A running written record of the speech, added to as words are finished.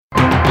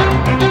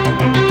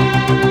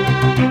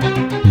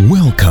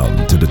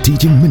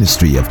teaching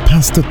ministry of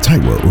Pastor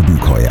Taiwo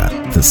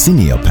Odukoya, the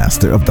senior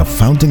pastor of the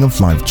Fountain of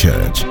Life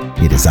Church.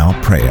 It is our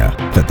prayer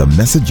that the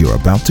message you're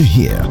about to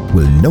hear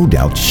will no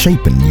doubt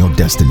shape your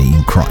destiny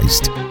in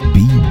Christ.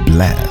 Be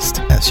blessed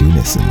as you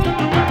listen.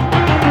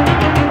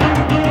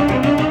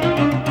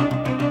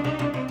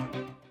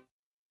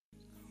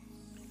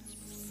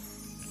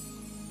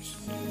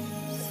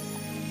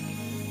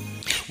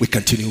 We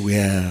continue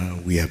where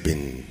we have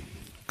been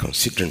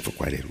considering for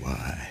quite a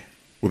while.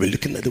 We've been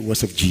looking at the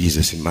words of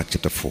Jesus in Mark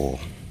chapter 4,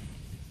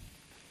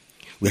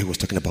 where he was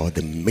talking about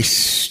the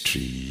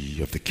mystery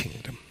of the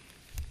kingdom.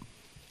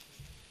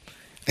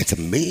 It's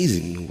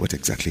amazing what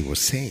exactly he was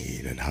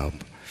saying and how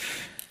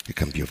it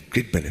can be of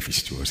great benefit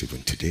to us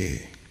even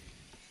today.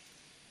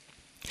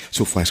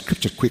 So for our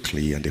scripture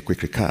quickly and a quick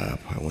recap,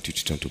 I want you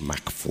to turn to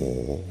Mark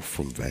 4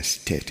 from verse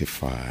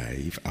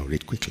 35. I'll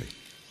read quickly.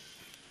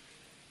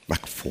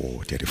 Mark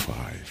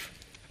 4:35.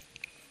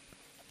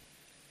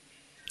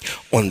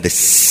 On the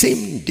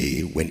same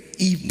day when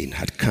evening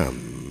had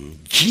come,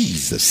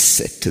 Jesus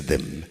said to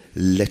them,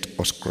 "Let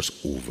us cross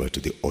over to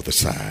the other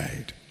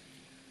side."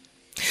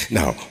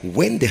 Now,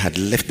 when they had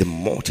left the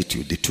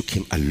multitude, they took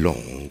him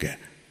along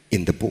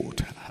in the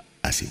boat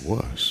as he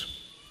was.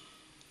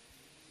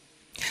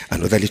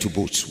 And other little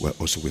boats were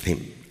also with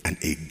him, and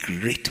a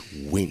great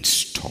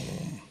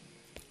windstorm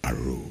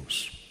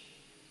arose.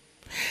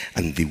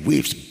 And the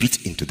waves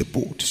beat into the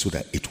boat so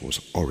that it was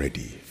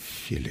already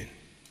filling.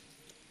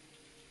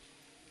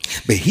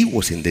 But he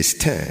was in the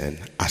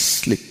stern,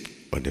 asleep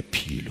on a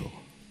pillow.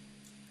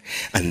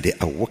 And they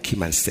awoke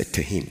him and said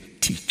to him,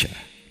 "Teacher,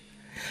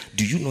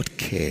 do you not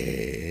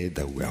care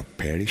that we are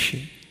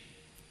perishing?"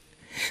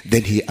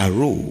 Then he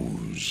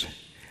arose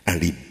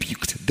and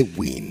rebuked the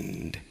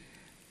wind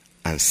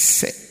and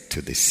said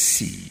to the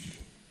sea,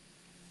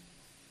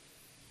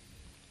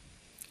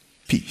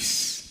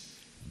 "Peace,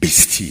 be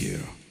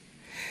still."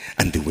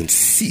 And the wind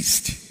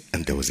ceased,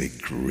 and there was a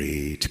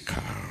great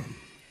calm.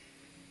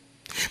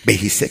 But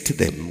he said to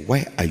them,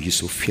 "Why are you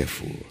so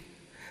fearful?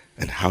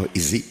 And how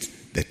is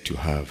it that you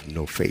have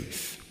no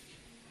faith?"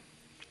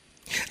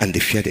 And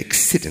they feared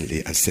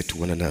exceedingly and said to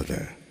one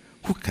another,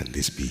 "Who can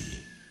this be,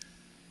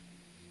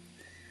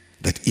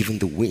 that even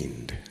the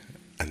wind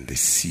and the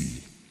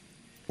sea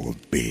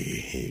obey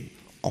him?"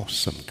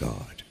 Awesome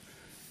God.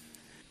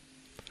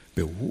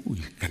 But who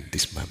can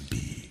this man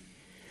be,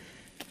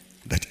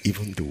 that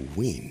even the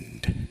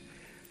wind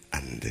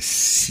and the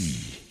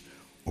sea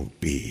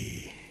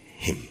obey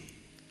him?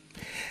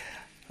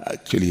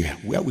 Actually,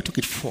 where we took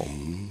it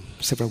from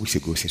several weeks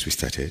ago since we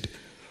started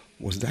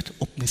was that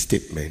opening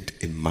statement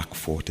in Mark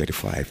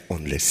 4:35,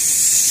 on the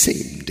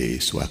same day.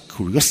 So our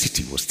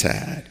curiosity was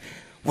stirred.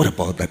 What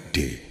about that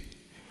day?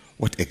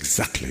 What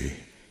exactly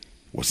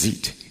was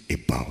it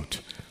about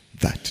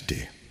that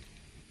day?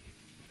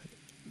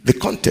 The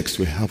context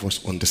will have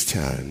us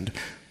understand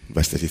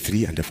verse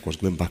 33, and of course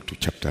going back to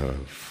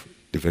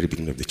the very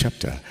beginning of the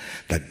chapter,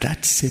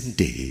 that same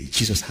day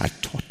Jesus had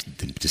taught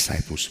the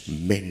disciples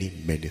many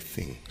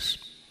things.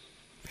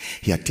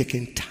 He had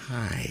taken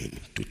time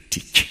to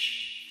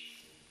teach.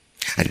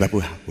 And the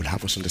Bible will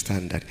have us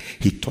understand that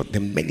he taught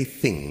them many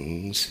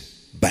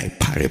things by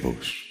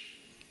parables.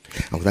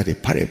 And without a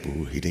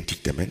parable, he didn't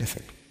teach them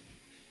anything.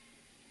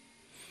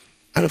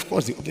 And of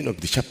course, the opening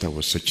of the chapter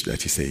was such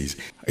that he says,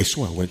 a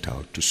sower went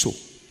out to sow.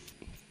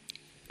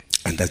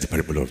 And that's the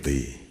parable of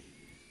the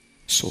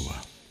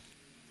sower.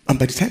 And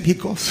by the time he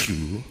got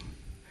through,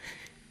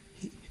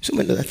 so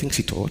many other things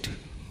he taught,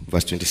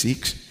 verse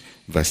 26,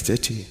 verse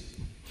 30.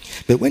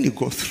 But when he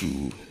got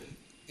through,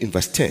 in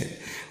verse 10,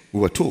 we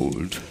were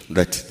told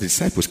that the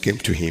disciples came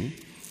to him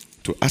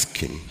to ask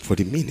him for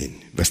the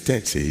meaning. Verse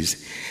 10 says,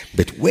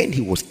 "But when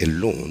he was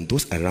alone,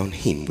 those around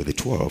him with the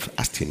 12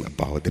 asked him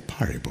about the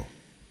parable.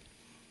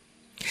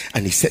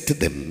 And he said to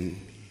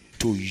them,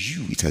 to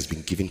you it has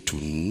been given to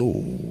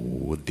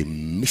know the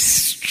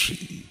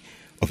mystery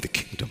of the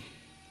kingdom.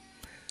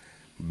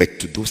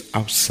 But to those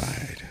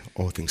outside,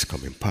 all things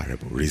come in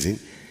parable." Reason?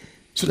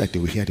 So that they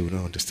will hear, they will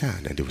not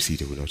understand, and they will see,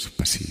 they will not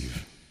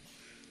perceive.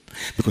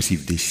 Because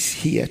if they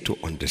hear to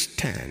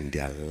understand,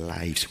 their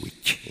lives will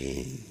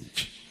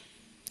change.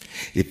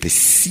 If they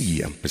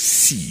see and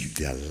perceive,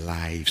 their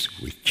lives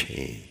will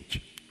change.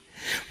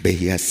 But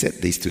he has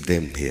said this to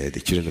them here,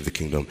 the children of the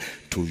kingdom,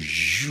 to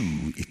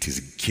you it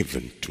is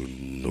given to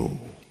know.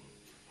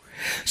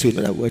 So in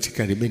other words, it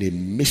can remain a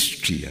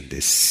mystery and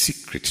a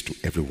secret to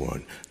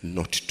everyone,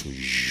 not to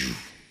you.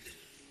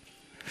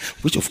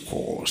 Which of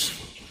course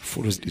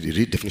follows the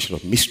real definition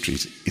of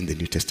mysteries in the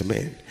New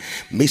Testament.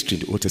 Mystery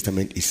in the Old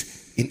Testament is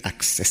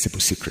inaccessible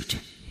secret.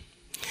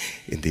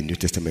 In the New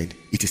Testament,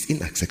 it is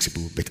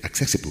inaccessible but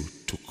accessible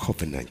to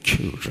covenant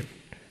children,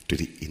 to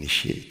the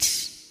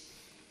initiates.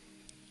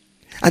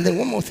 And then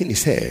one more thing he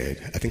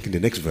said, I think in the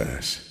next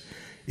verse,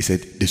 he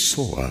said, the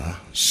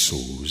sower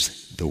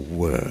sows the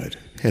word.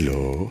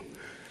 Hello.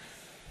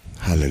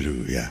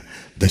 Hallelujah.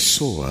 The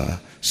sower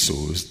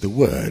sows the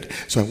word.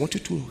 So I want you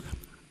to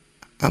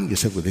arm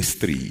yourself with these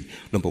three.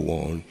 Number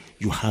one,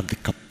 you have the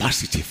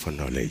capacity for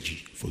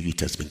knowledge. For you, it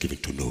has been given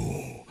to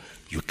know.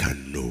 You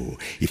can know.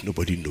 If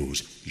nobody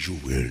knows, you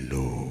will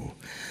know.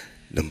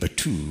 Number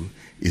two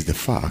is the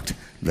fact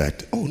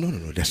that,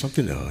 no, there's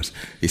something else.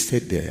 He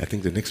said there, I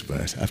think the next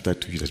verse, after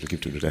 2 years, began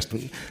to know, that's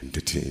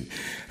 13.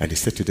 And he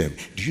said to them,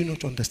 do you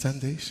not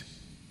understand this?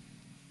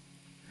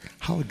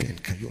 How then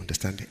can you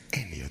understand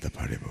any other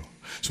parable?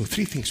 So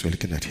 3 things we're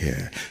looking at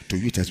here. To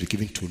you, it has been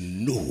given to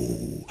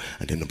know.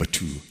 And then number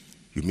 2,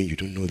 you mean you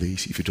don't know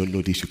this? If you don't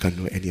know this, you can't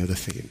know any other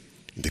thing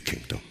in the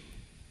kingdom.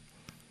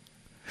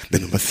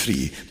 Then number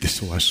 3, the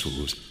sower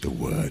sows the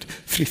word.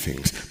 3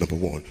 things. Number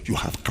 1, you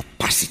have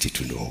capacity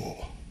to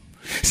know.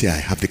 Say, I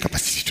have the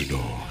capacity to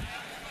know.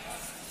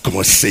 Come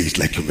on, say it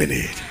like you mean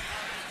it.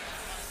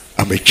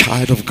 I'm a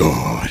child of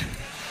God.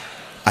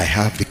 I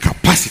have the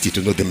capacity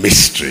to know the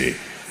mystery.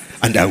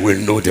 And I will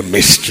know the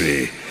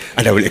mystery.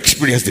 And I will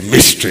experience the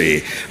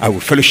mystery. I will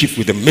fellowship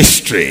with the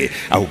mystery.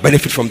 I will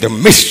benefit from the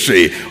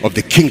mystery of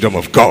the kingdom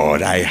of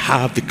God. I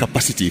have the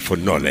capacity for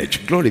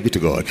knowledge. Glory be to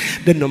God.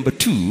 Then number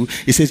 2,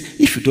 it says,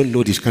 if you don't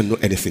know this, you can't know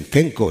anything.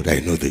 Thank God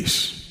I know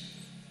this.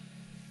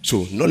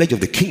 So knowledge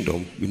of the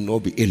kingdom will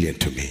not be alien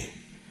to me.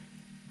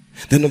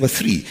 Then number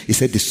 3, it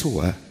said the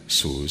sower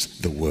sows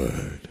the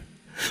word.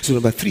 So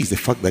number 3 is the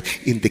fact that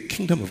in the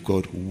kingdom of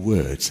God,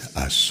 words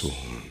are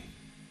sown.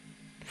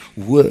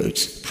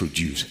 Words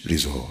produce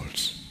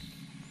results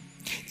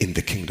in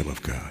the kingdom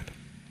of God.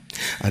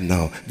 And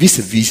now,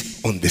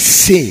 vis-a-vis on the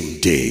same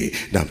day,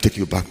 now I'm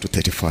taking you back to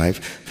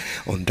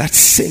 35, on that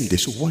same day,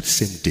 so what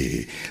same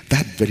day?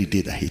 That very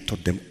day that he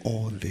taught them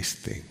all these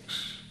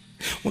things.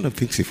 One of the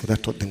things he further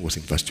taught them was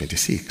in verse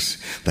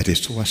 26, that a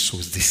sower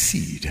sows the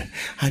seed,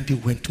 and he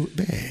went to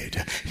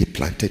bed. He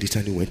planted it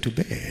and he went to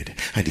bed,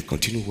 and he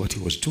continued what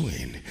he was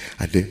doing.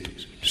 And then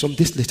some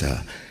days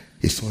later,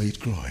 he saw it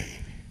growing.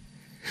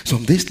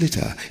 Some days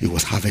later, it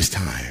was harvest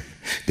time.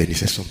 Then he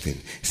said something.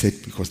 He said,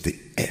 because the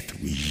earth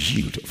will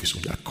yield of its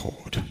own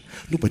accord.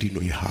 Nobody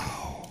knows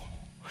how.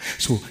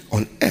 So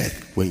on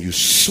earth, when you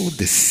sow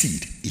the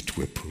seed, it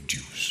will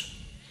produce.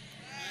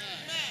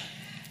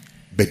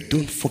 But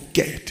don't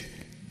forget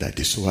that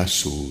the sower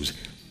sows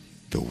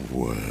the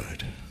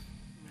word.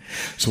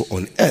 So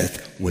on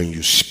earth, when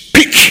you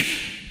speak,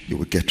 you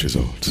will get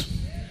results.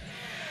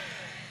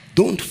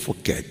 Don't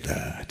forget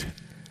that.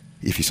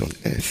 If it's on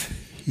earth,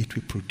 it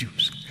will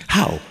produce.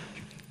 How?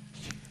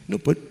 No,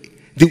 but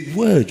the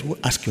word will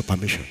ask your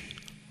permission.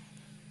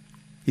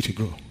 It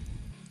will grow.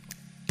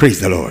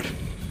 Praise the Lord.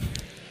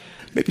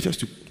 Maybe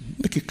just to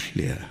make it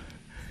clear.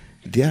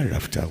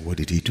 Thereafter, what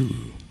did he do?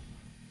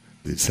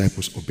 The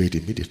disciples obeyed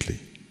immediately.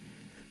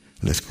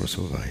 Let's cross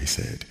over, he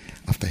said.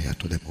 After he had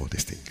told them all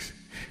these things,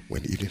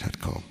 when evening had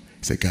come,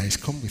 he said, guys,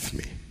 come with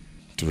me.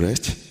 To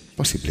rest?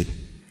 Possibly.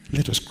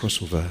 Let us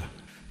cross over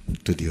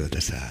to the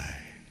other side.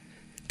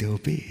 They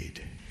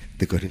obeyed.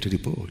 They got into the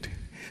boat.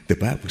 The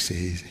Bible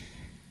says,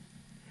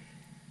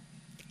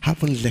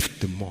 having left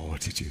the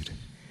multitude,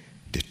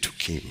 they took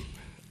him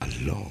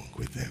along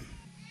with them.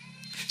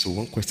 So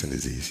one question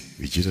is this,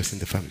 with Jesus in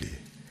the family,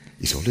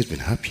 he's always been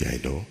happy,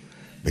 I know,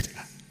 but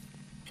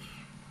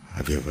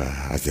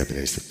has there been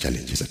any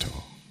challenges at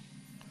all?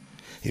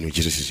 You know,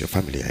 Jesus is your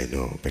family, I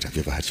know, but have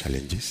you ever had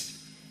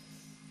challenges?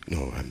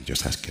 No, I'm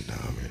just asking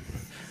now.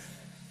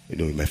 You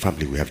know, in my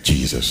family we have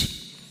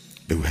Jesus,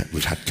 but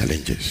we've had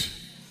challenges.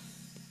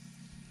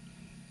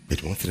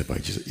 But one thing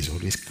about Jesus is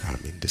always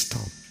calming the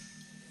storm.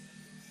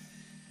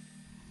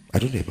 I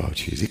don't know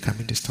about you. Is he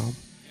calming the storm?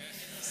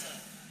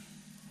 Yes,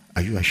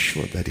 are you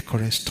assured that the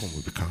current storm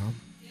will be calm?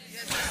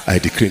 Yes, I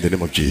decree in the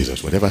name of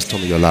Jesus, whatever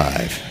storm in your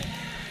life,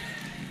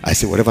 I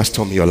say whatever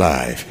storm in your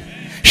life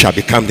shall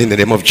be calmed in the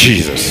name of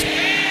Jesus.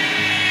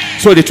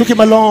 So they took him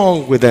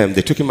along with them.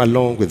 But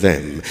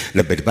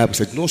the Bible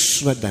said, no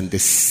sooner than they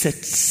set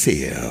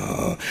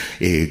sail,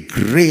 a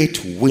great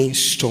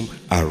windstorm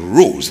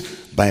arose.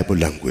 Bible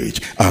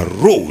language.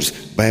 Arose.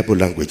 Bible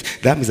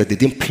language. That means that they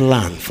didn't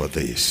plan for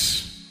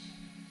this.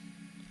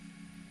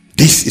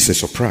 This is a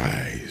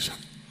surprise.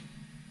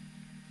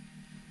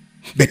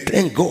 But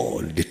thank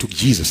God they took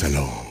Jesus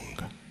along.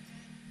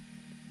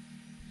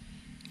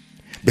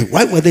 But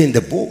why were they in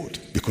the boat?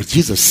 Because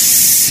Jesus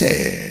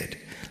said,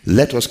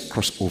 let us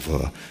cross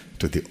over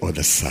to the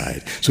other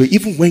side. So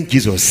even when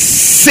Jesus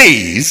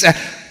says,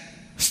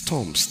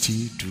 storms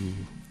still do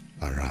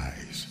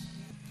arise.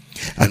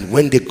 And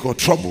when they got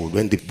troubled,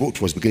 when the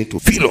boat was beginning to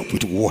fill up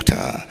with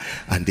water,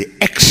 and the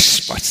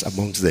experts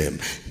amongst them,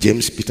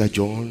 James, Peter,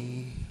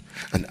 John,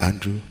 and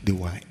Andrew, they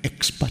were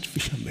expert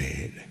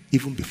fishermen,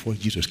 even before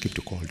Jesus came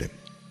to call them.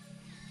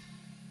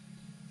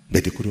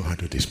 But they couldn't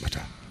handle this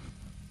matter.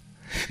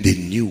 They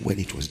knew when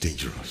it was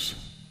dangerous.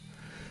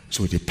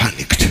 So they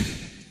panicked,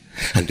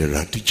 and they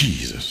ran to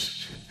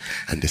Jesus.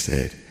 And they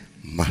said,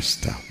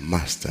 Master,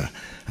 Master.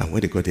 And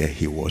when they got there,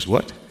 he was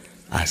what?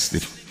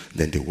 Asleep.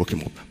 Then they woke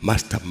him up.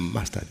 Master,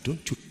 Master,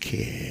 don't you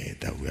care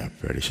that we are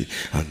perishing?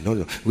 And no,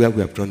 where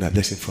we have drawn our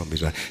lesson from is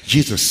that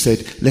Jesus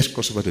said, let's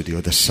cross over to the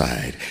other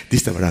side.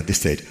 This time around, they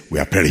said, we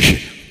are perishing.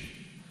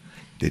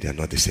 They are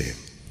not the same.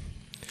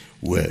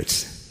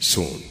 Words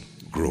sown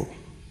grow.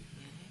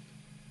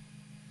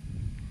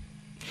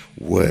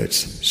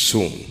 Words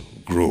sown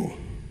grow.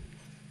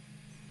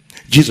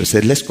 Jesus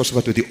said, let's cross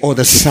over to the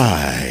other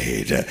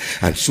side.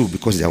 And so,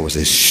 because there was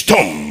a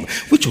storm,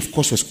 which of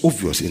course was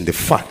obvious in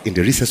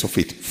the recess of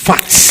it,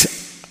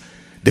 facts.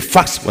 The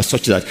facts were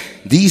such that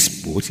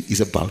this boat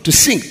is about to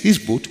sink. This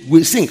boat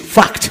will sink.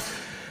 Fact.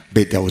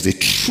 But there was a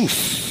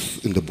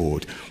truth in the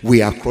boat.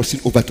 We are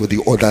crossing over to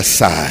the other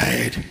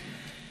side.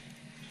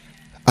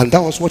 And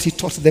that was what he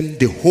taught them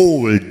the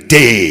whole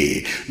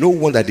day. No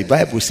wonder the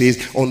Bible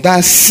says, on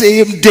that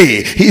same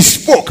day, he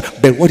spoke.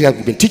 But what he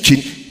had been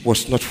teaching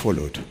was not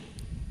followed.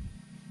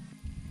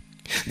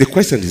 The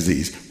question is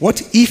this: what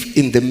if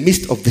in the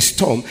midst of the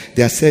storm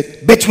they had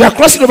said, but we are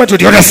crossing over to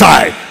the other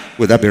side?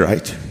 Would that be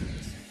right?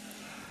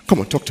 Come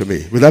on, talk to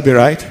me. Would that be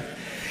right?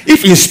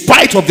 If in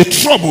spite of the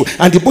trouble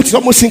and the boat is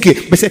almost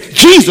sinking, but say,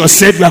 Jesus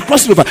said we are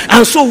crossing over,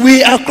 and so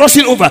we are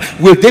crossing over,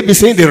 will they be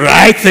saying the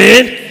right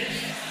thing?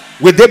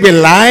 Will they be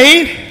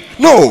lying?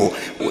 No.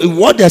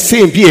 What they're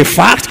saying be a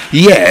fact?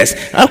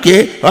 Yes.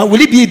 Okay.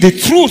 Will it be the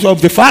truth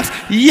of the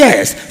fact?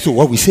 Yes. So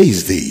what we say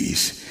is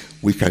this: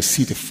 we can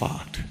see the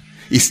fact.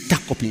 It's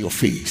stuck up in your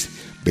face,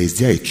 but is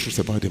there a truth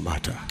about the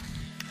matter?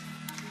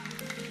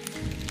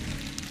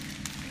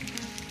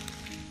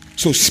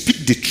 So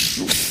speak the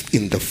truth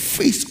in the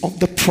face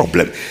of the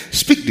problem.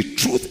 Speak the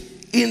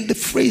truth in the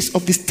face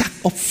of the stack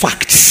of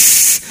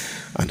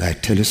facts. And I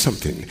tell you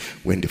something,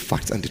 when the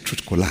facts and the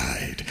truth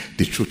collide,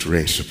 the truth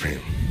reigns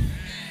supreme.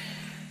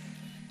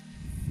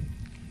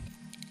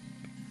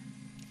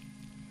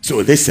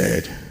 So they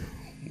said,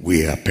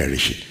 we are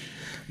perishing.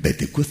 But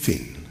the good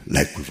thing,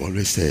 like we've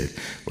always said,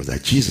 was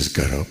that Jesus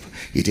got up.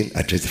 He didn't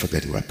address the fact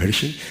that they were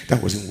perishing.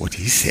 That wasn't what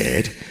he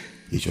said.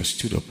 He just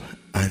stood up.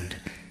 And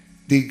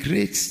the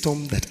great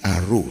storm that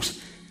arose,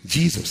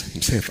 Jesus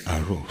himself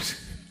arose.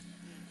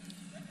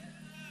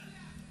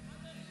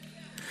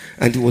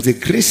 And it was a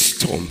great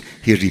storm.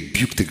 He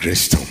rebuked the great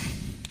storm.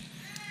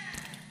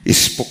 He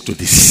spoke to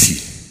the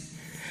sea.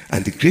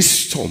 And the great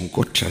storm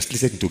got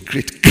translated into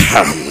great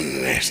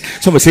calmness.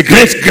 Somebody say,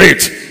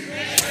 great.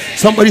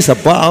 Somebody's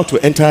about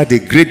to enter the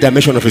great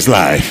dimension of his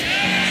life.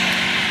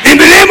 In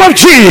the name of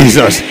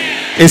Jesus.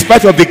 In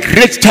spite of the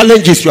great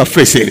challenges you are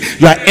facing,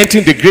 you are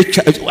entering the great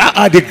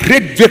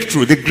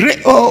victory, the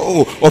great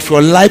of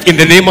your life in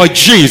the name of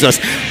Jesus.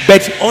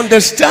 But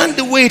understand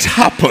the way it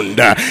happened.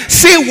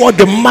 Say what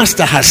the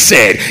master has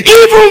said,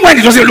 even when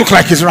it doesn't look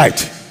like it's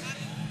right.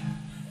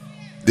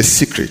 The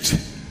secret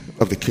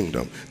of the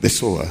kingdom. The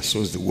sower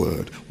sows the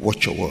word.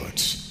 Watch your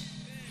words.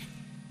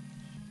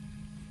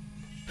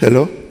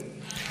 Hello?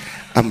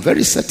 I'm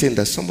very certain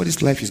that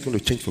somebody's life is going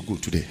to change for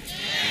good today.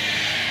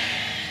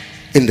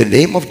 In the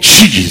name of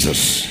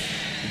Jesus.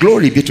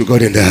 Glory be to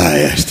God in the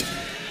highest.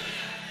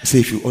 Say,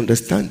 if you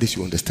understand this,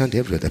 you understand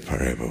every other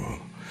parable.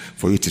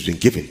 For it has been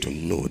given to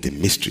know the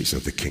mysteries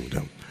of the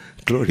kingdom.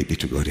 Glory be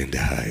to God in the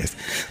highest.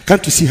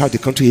 Can't you see how the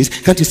country is?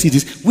 Can't you see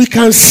this? We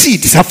can see.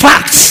 These are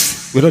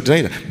facts. We're not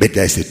denying that. But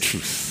there is a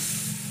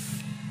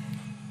truth.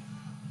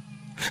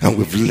 And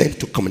we've learned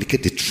to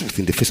communicate the truth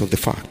in the face of the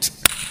facts.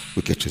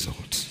 We get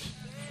results.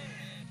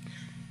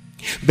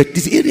 But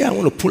this area I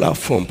want to pull out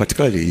from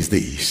particularly is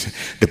this.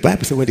 The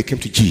Bible said when they came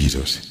to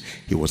Jesus,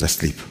 he was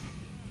asleep.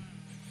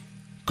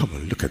 Come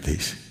on, look at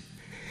this. It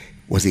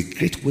was a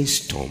great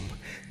windstorm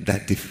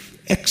that the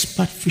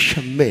expert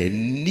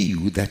fishermen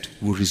knew that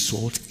would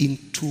result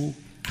into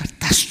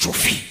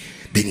catastrophe.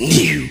 They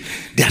knew.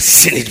 They had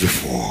seen it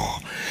before.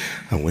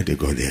 And when they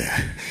got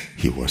there,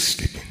 he was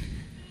sleeping.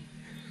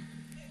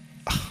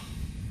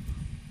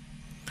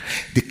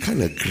 The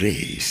kind of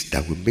grace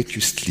that will make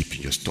you sleep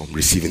in your storm,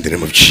 receive in the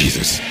name of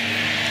Jesus.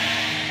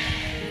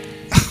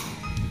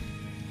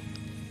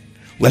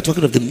 We are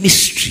talking of the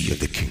mystery of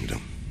the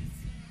kingdom.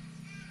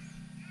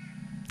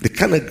 The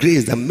kind of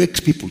grace that makes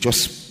people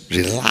just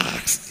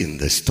relax in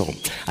the storm.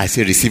 I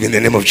say receive in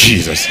the name of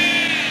Jesus.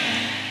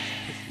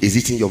 Is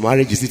it in your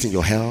marriage? Is it in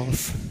your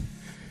health?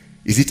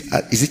 Is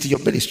it in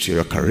your ministry,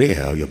 your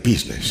career, or your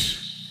business?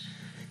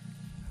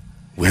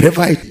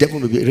 Wherever the devil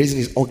will be raising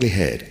his ugly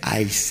head,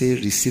 I say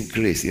receive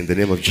grace in the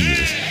name of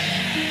Jesus.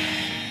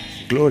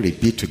 Glory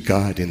be to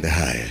God in the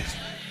highest.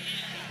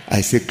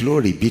 I say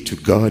glory be to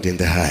God in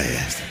the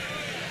highest.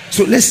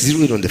 So let's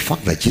zero in on the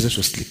fact that Jesus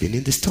was sleeping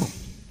in the storm.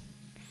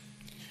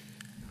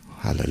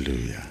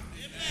 Hallelujah.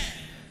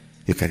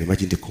 You can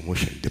imagine the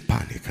commotion, the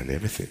panic and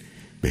everything,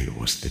 but he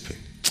was sleeping.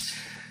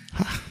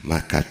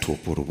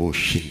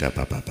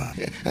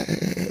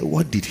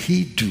 What did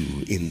he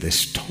do in the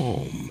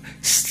storm?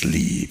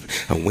 Sleep.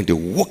 And when they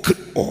woke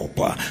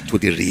up to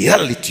the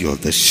reality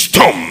of the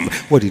storm,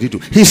 what did he do?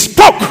 He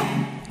spoke.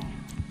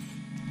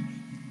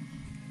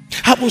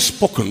 Having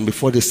spoken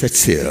before they set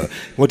sail,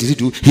 what did he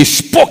do? He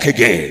spoke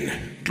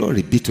again.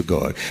 Glory be to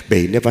God. But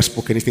he never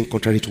spoke anything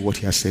contrary to what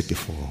he had said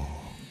before.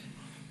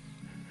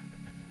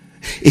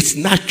 It's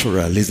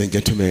natural, ladies and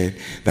gentlemen,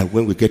 that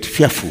when we get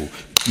fearful,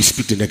 we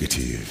speak the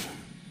negative.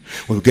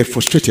 When we get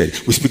frustrated,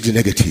 we speak the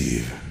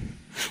negative.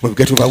 When we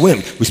get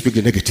overwhelmed, we speak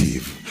the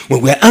negative.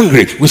 When we are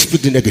angry, we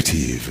speak the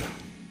negative.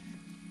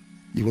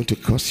 You want to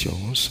curse your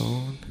own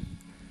son?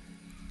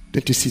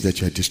 Don't you see that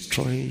you are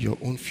destroying your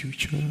own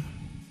future?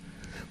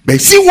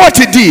 But see what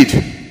he did.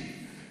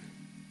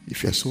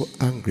 If you are so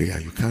angry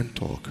and you can't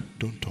talk,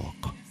 don't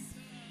talk.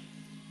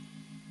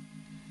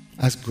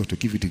 Ask God to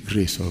give you the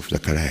grace of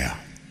Zechariah.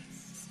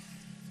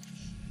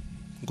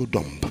 Go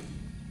dumb.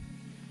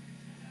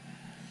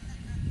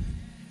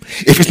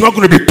 If it's not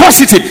going to be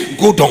positive,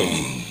 go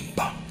dumb.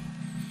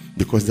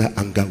 Because that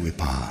anger will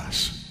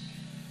pass.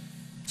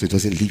 So it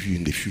doesn't leave you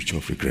in the future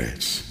of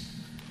regrets.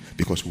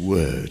 Because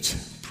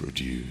words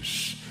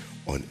produce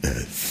on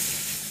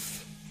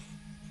earth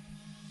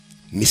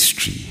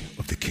mystery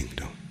of the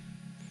kingdom.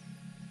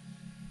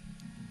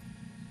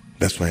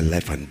 That's why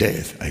life and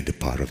death are in the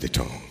power of the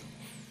tongue.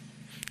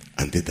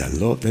 And they that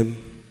love them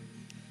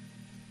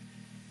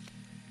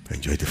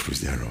enjoy the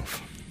fruits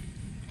thereof.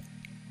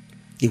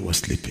 He was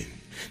sleeping.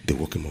 They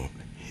woke him up.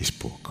 He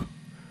spoke.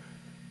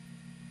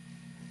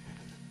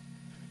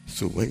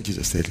 So when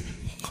Jesus said,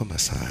 come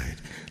aside,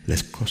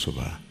 let's cross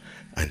over,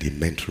 and he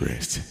meant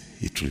rest,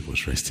 he truly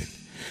was resting.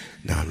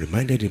 Now I'm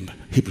reminded in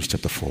Hebrews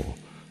chapter 4,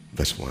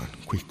 verse 1.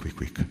 Quick.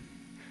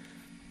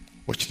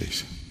 Watch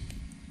this.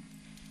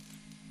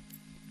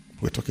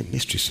 We're talking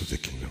mysteries of the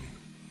kingdom.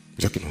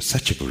 We're talking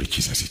unsearchable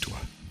riches, as it were.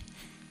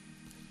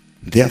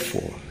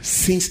 Therefore,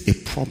 since a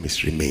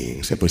promise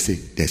remains, everybody say,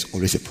 there's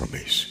always a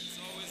promise.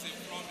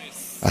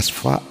 As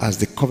far as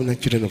the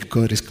covenant children of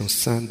God is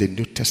concerned, the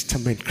New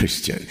Testament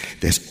Christian,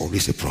 there's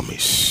always a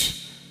promise.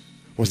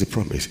 What's the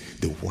promise?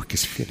 The work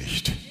is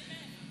finished.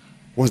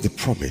 What's the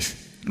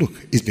promise? Look,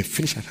 it's been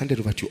finished and handed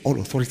over to you. All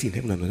authority in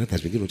heaven and on earth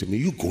has been given to me.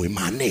 You go in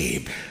my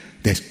name.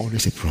 There's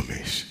always a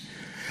promise.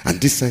 And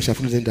this sign shall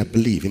follow them that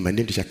believe. In my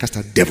name they shall cast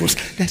out devils.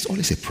 There's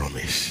always a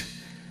promise.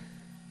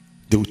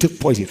 They will take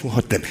poison, it won't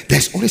hurt them.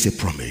 There's always a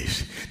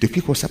promise. They will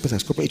pick what serpents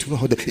and scorpions, it will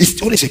not hurt them.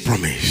 It's always a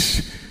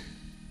promise.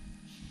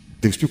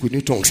 They will speak with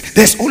new tongues.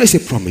 There's always a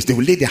promise. They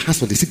will lay their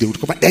hands on the sick, they will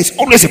recover. There's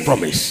always a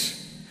promise.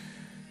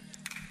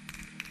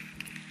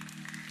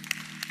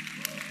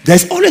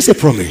 There's always a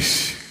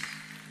promise.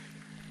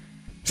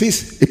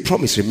 Since a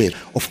promise remains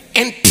of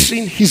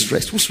entering his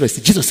rest. Whose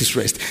rest? Jesus'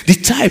 rest. The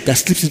type that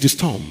sleeps in the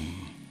storm.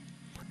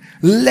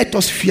 Let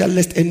us fear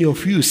lest any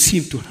of you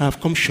seem to have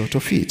come short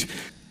of it.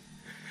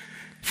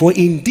 For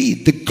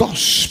indeed the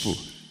gospel.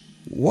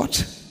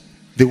 What?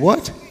 The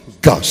what?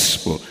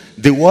 Gospel.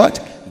 The what?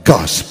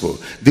 Gospel.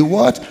 The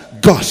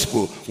what?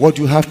 Gospel. What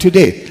do you have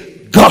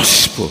today?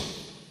 Gospel.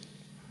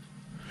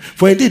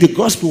 For indeed the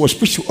gospel was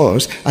preached to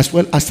us as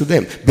well as to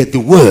them. But the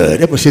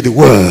word, everybody say the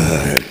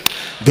word.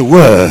 The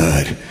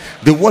word.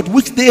 The word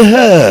which they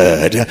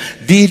heard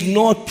did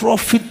not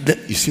profit them.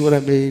 You see what I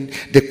mean?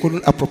 They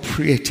couldn't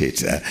appropriate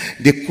it.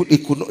 They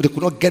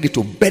could not get it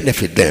to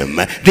benefit them.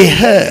 They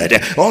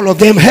heard. All of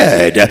them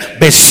heard.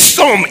 But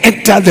some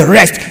entered the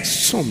rest.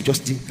 Some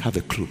just didn't have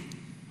a clue.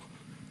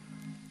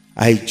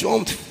 I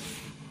jumped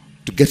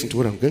to get into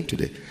what I'm going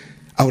today.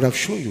 I would have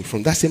shown you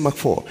from that same Mark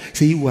 4.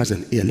 Say, he who has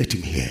an ear, let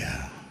him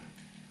hear.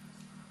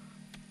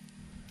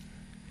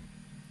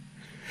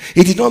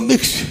 It did not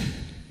mix.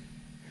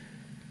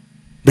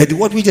 But the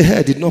word which they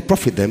heard did not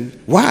profit them.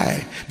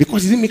 Why?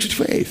 Because it didn't mix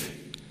with faith.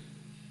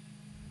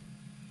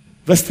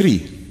 Verse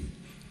 3.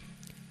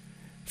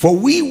 For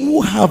we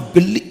who have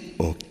believed.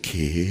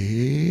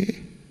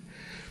 Okay.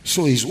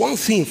 So it's one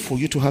thing for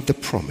you to have the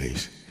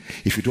promise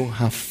if you don't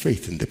have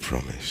faith in the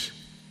promise.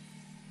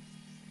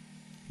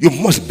 You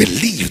must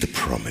believe the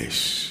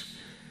promise.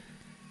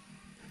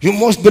 You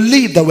must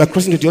believe that we are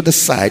crossing to the other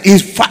side. In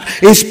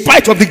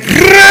spite of the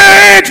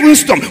great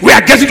wisdom, we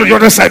are getting to the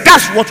other side.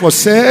 That's what was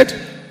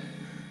said.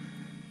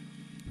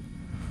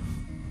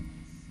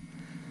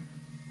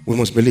 We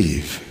must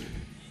believe.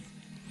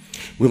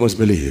 We must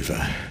believe.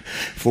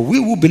 For we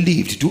who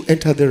believed do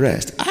enter the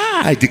rest.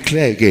 I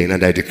declare again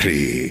and I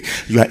decree,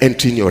 you are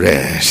entering your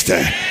rest.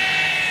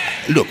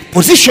 Look,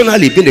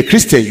 positionally, being a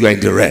Christian, you are in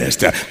the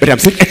rest. But I'm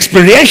saying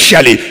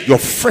experientially, your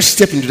first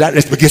step into that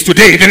rest begins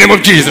today in the name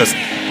of Jesus.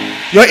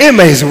 Your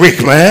amen is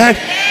weak, man.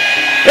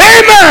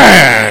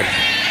 Amen.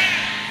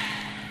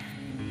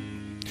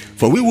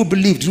 For we will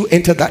believe do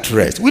enter that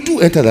rest. We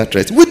do enter that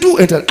rest. We do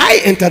enter.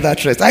 I enter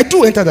that rest. I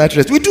do enter that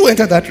rest. We do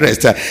enter that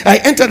rest. I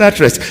enter that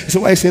rest.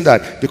 So why are you saying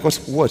that?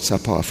 Because words are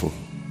powerful.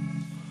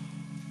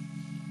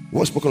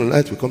 What's spoken on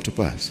earth will come to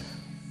pass.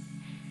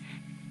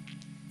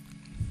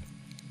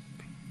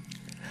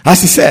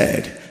 As he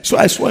said, so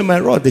I swore in my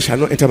rod, they shall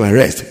not enter my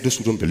rest. Those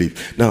who don't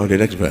believe. Now the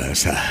next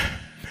verse.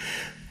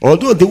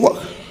 Although they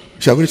walk,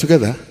 shall we read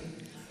together?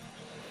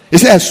 He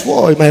said, I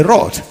swore in my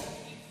rod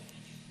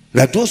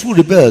that those who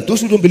rebel,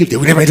 those who don't believe, they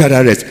will never enter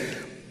that rest.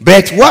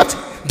 But what?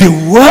 The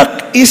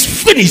work is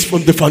finished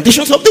from the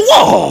foundations of the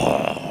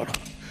world.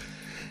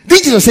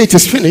 Did Jesus say it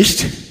is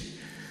finished?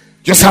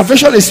 Your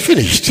salvation is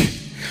finished.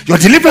 Your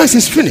deliverance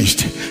is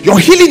finished. Your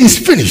healing is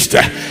finished.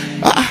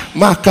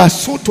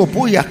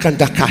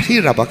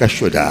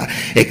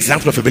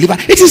 Example of a believer,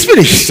 it is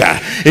finished.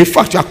 In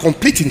fact, you are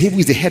complete in him who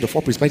is the head of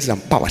all principalities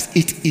and powers.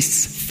 It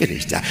is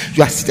finished.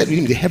 You are seated with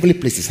him in the heavenly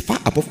places, far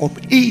above all.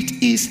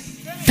 It is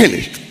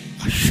finished.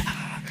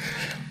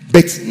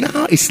 But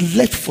now it's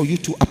left for you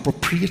to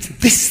appropriate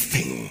these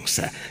things.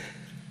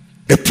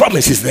 The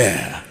promise is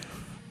there.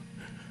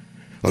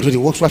 Although the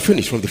works were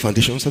finished from the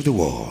foundations of the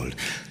world.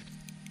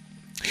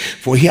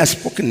 For he has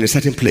spoken in a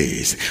certain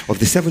place of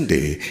the 7th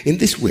day in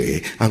this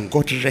way, and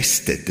God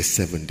rested the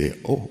 7th day.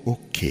 Oh,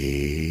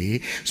 okay.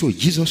 So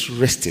Jesus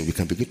resting, we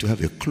can begin to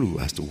have a clue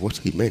as to what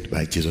he meant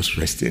by Jesus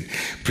resting.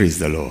 Praise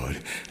the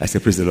Lord. I say,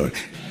 praise the Lord.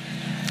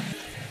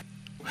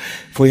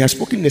 For he has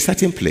spoken in a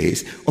certain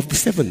place of the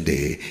 7th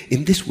day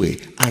in this way,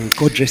 and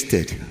God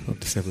rested of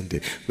the 7th day.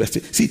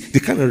 See, the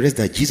kind of rest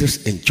that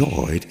Jesus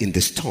enjoyed in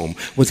the storm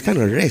was the kind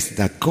of rest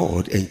that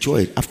God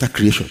enjoyed after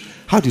creation.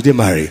 How did they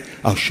marry?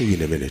 I'll show you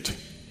in a minute.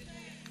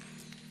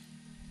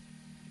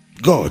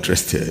 God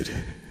rested.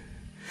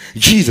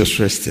 Jesus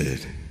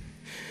rested.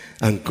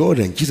 And God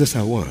and Jesus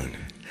are one.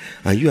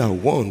 And you are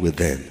one with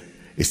them.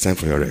 It's time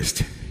for your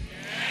rest.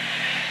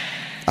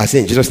 I say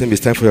in Jesus' name,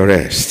 it's time for your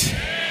rest.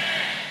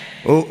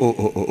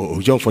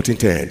 John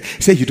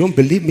 14:10. Say, you don't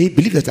believe me?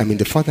 Believe that I'm in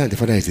the Father and the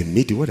Father is in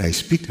me. The word I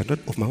speak are not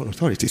of my own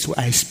authority. So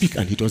I speak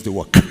and he does the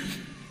work.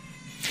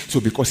 So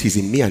because he's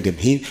in me and I'm in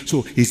him,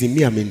 so he's in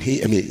me, I'm in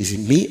him. He's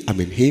in me, I'm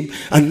in him.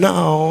 And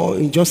now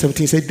in John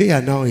 17, said they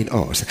are now in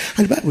us.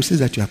 And the Bible says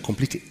that you are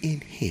completely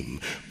in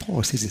him.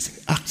 Paul says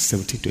in Acts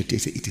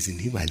 17:28, it is in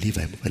him I live,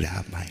 I move, and I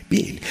have my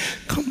being.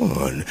 Come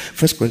on.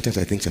 1 Corinthians,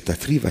 I think, chapter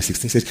 3, verse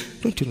 16 says,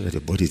 don't you know that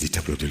the body is the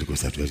temple of the Holy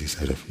Ghost that dwells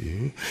inside of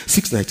you?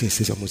 6:19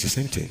 says almost the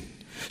same thing.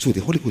 So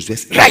the Holy Ghost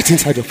dwells right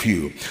inside of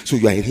you. So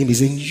you are in him,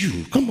 he's in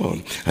you. Come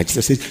on. And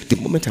Jesus says, the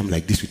moment I'm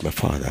like this with my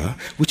Father,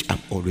 which I'm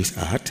always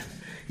at,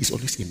 he's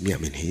always in me,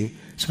 I'm in him.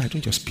 So I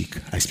don't just speak.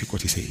 I speak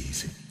what he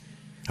says.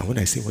 And when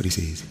I say what he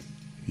says,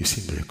 you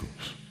see miracles.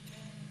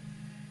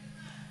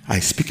 I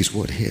speak his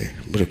word here.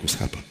 Miracles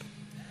happen.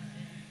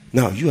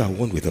 Now you are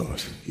one with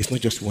us. It's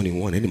not just one in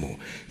one anymore.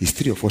 It's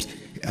three of us.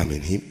 I'm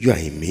in him. You are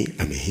in me.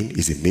 I'm in him.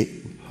 He's in me.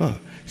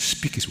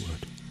 Speak his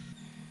word.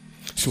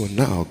 So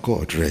now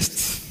God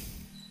rests.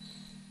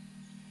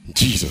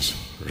 Jesus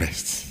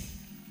rests.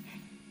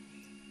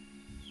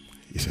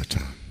 It's your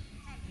time.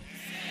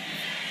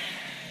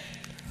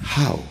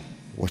 How?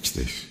 Watch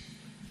this.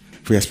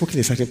 For he has spoken in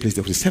a certain place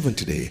of the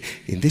 7th day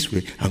in this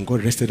way, and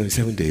God rested on the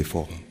 7th day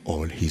for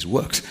all his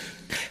works.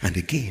 And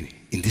again,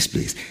 in this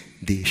place,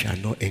 they shall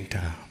not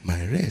enter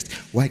my rest.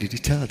 Why did he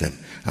tell them?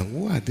 And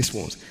who are these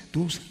ones?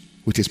 Those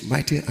with his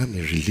mighty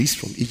army released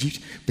from Egypt,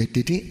 but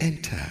they didn't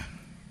enter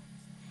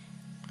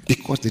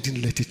because they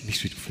didn't let it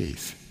mix with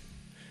faith.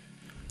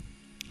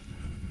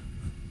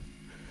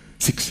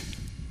 6.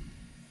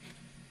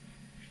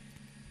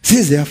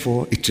 Since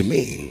therefore it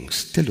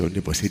remains, tell your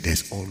neighbor, say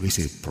there's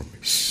always a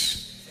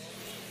promise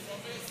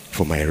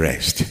for my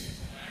rest.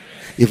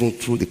 Even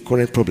through the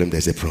current problem,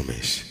 there's a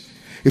promise.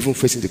 Even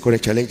facing the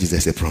current challenges,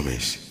 there's a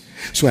promise.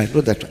 So I know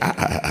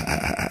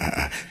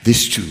that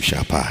this too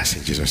shall pass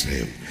in Jesus'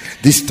 name.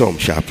 This storm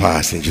shall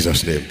pass in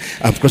Jesus' name.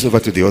 I'm crossing over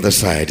to the other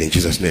side in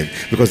Jesus' name,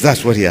 because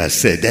that's what he has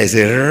said. There is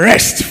a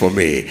rest for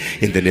me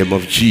in the name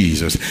of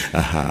Jesus.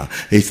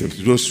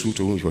 Those who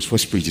to whom he was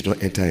first preached did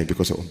not enter in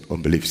because of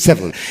unbelief.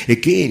 7.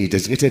 Again, he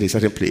designated a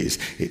certain place,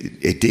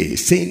 a day,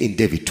 saying in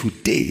David,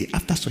 today,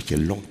 after such a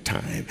long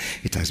time,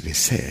 it has been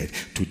said,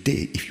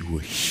 today, if you will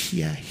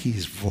hear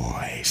his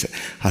voice,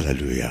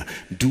 hallelujah,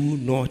 do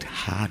not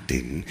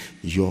harden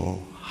your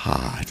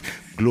heart.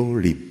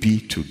 Glory be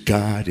to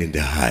God in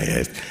the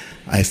highest.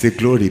 I say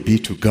glory be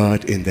to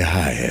God in the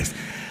highest.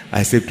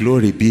 I say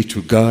glory be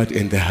to God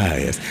in the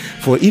highest.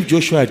 For if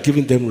Joshua had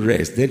given them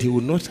rest, then he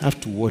would not have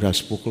to what have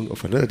spoken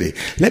of another day.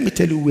 Let me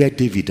tell you where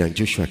David and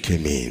Joshua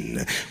came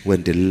in.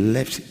 When they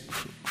left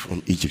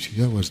from Egypt,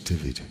 where was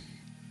David?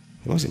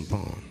 He wasn't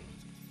born.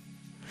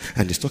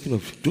 And he's talking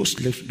of those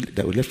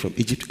that were left from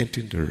Egypt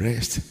entering the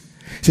rest.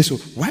 So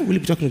why will he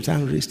be talking of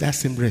that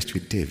same rest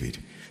with David?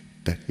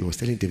 That he was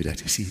telling David that,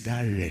 see,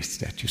 that rest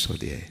that you saw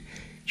there,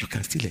 you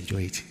can still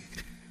enjoy it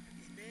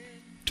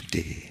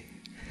today.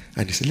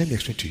 And he said, let me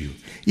explain to you.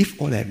 If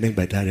all I meant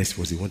by that rest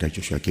was the one that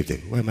Joshua gave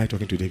them, why am I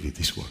talking to David?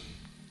 This one.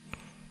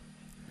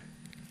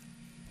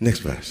 Next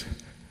verse.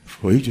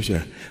 For you,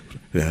 Joshua,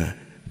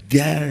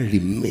 there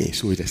remains.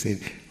 So it is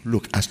saying,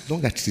 look, as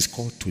long as it is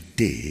called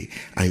today,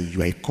 and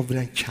you are a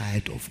covenant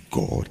child of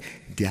God,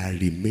 there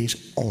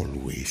remains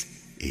always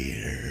a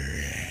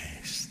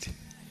rest.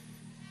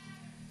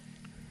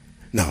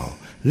 Now,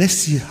 let's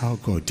see how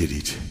God did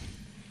it.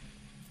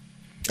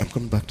 I'm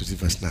coming back to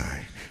verse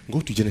 9.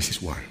 Go to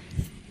Genesis 1.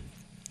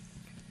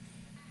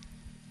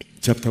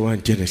 Chapter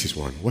 1, Genesis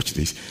 1. Watch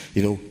this.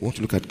 We want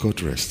to look at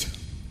God's rest.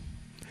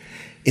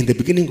 In the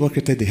beginning, God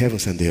created the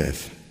heavens and the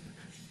earth.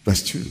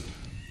 Verse 2.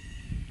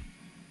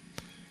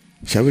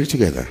 Shall we read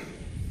together?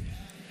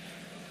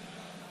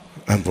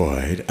 And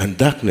void, and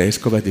darkness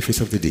covered the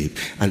face of the deep,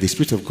 and the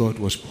Spirit of God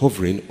was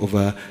hovering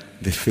over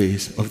the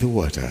face of the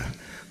water.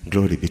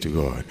 Glory be to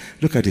God.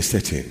 Look at the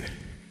setting.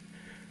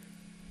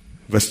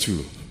 Verse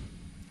 2.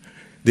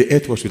 The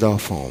earth was without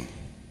form.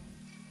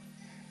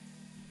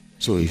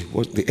 So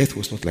the earth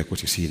was not like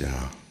what you see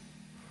now.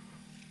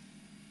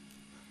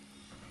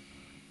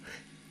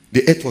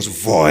 The earth was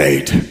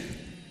void.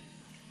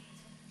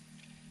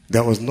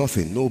 There was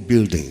nothing, no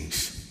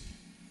buildings.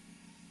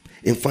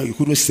 In fact, you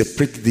couldn't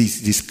separate the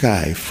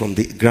sky from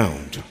the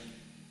ground.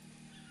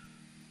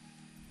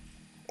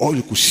 All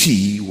you could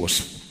see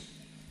was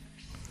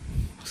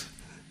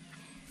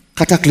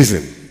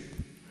cataclysm,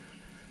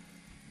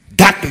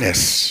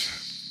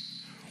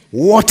 darkness,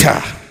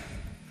 water,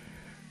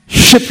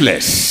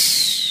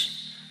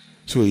 shapeless.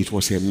 So it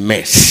was a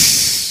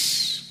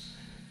mess.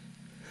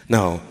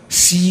 Now,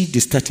 see the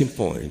starting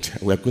point.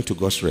 We are going to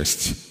God's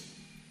rest.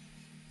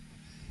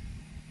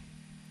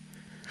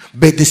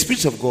 But the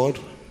Spirit of God,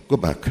 go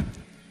back.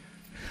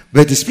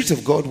 But the Spirit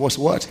of God was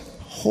what?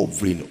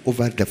 Hovering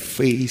over the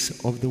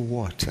face of the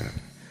water.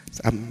 It's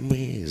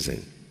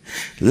amazing.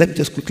 Let me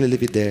just quickly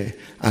leave it there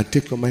and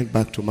take your mind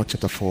back to Mark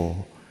chapter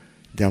 4.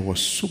 There was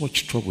so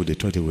much trouble, they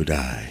thought they would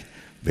die.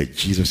 But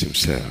Jesus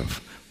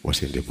himself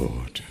was in the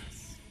boat.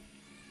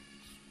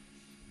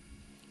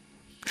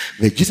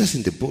 But Jesus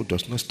in the boat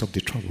does not stop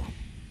the trouble.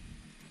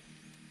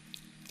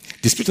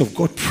 The Spirit of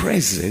God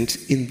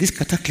present in this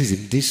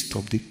cataclysm did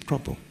stop the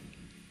trouble.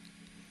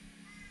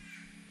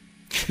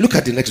 Look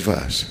at the next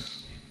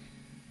verse.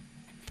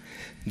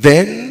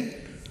 Then,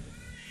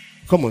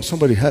 come on,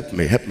 somebody help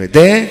me.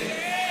 Then,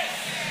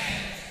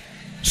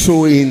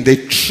 so in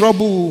the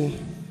trouble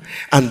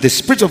and the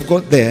Spirit of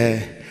God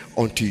there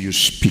until you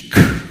speak.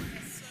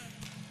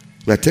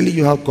 We are telling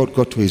you how God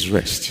got to his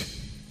rest.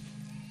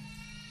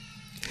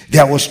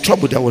 There was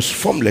trouble, there was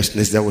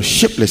formlessness, there was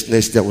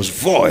shapelessness, there was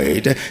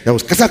void, there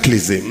was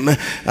cataclysm,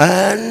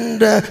 and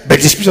but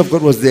the Spirit of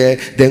God was there.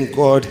 Then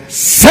God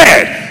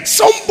said,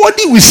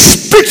 somebody will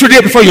speak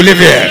today before you leave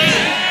here.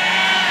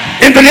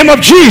 In the name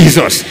of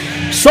Jesus.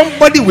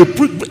 Somebody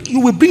you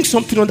will bring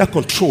something under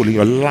control in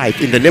your life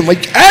in the name of,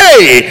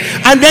 hey!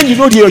 And then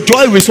your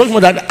joy will so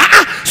much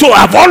that, so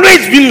I've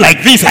always been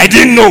like this, I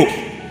didn't know.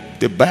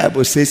 The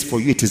Bible says for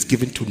you it is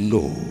given to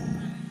know.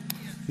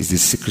 It's the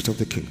secret of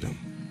the kingdom.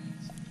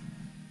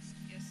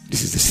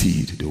 This is the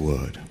seed, the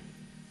word.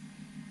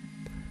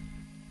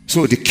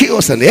 So the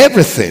chaos and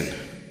everything.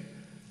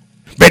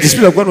 But the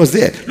Spirit of God was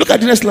there. Look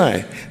at the next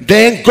line.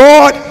 Then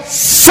God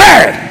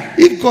said.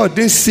 If God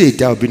didn't say it,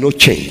 there will be no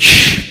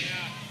change.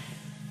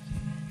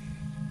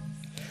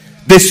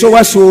 The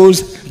sower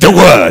sows the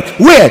word.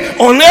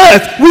 Where? On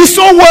earth, we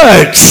sow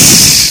words.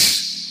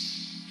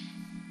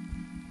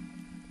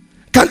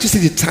 Can't you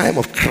see the time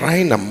of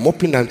crying and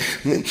moping and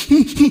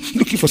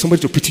looking for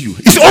somebody to pity you?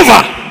 It's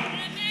over.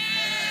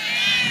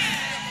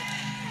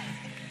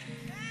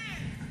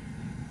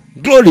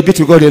 Glory be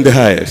to God in the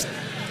highest.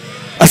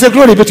 I said,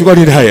 glory be to God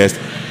in the highest.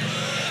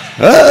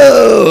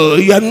 Oh,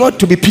 you are not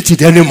to be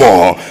pitied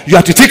anymore. You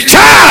have to take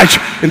charge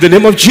in the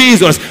name of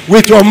Jesus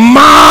with your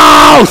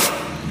mouth.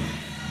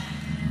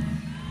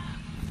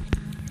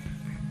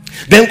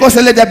 Then God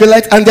said, let there be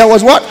light, and there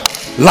was what?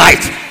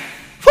 Light.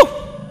 Whew.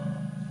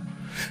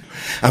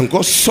 And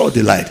God saw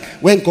the light.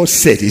 When God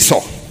said, he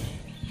saw.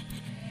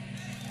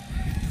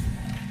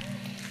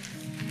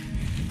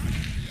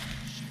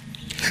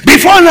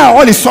 Before now,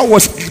 all he saw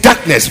was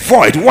darkness,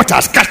 void,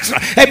 waters,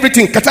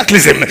 everything,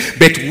 cataclysm.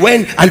 But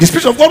and the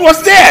Spirit of God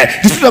was there.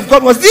 The Spirit of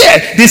God was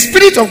there. The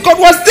Spirit of God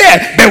was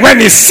there. But when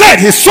he said,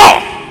 he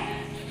saw.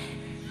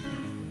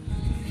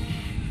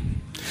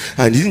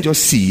 And he didn't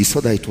just see, he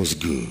saw that it was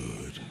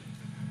good.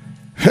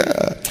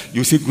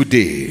 You see good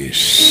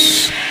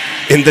days.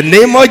 In the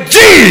name of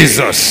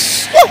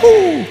Jesus.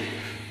 Woo-hoo.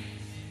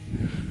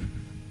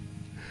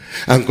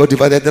 And God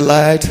divided the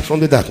light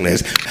from the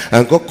darkness.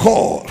 And God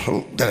called.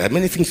 There are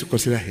many things to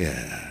consider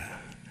here.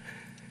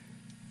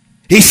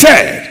 He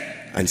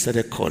said, and he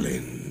started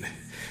calling.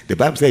 The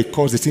Bible says he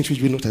calls the things which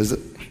we not as.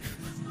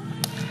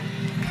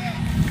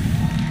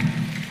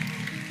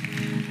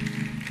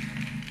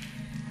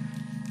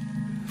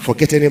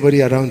 Forget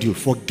anybody around you.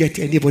 Forget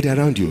anybody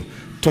around you.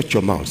 Touch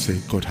your mouth. Say,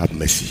 God have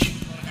mercy.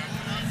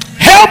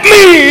 Help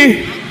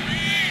me!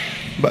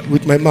 But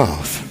with my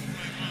mouth.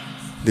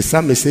 The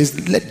psalmist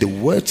says, let the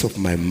words of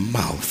my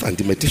mouth and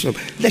the meditation,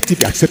 let it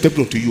be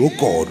acceptable unto you, O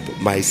God,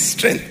 my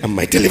strength and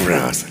my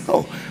deliverance.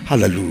 Oh,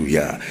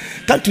 hallelujah.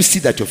 Can't you see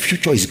that your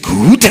future is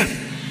good?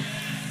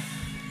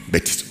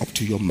 But it's up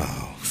to your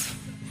mouth.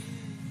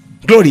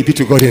 Glory be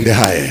to God in the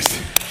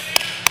highest.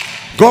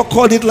 God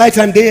called it light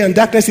and day, and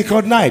darkness he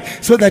called night.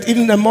 So that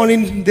even in the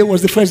morning, there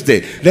was the first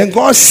day. Then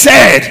God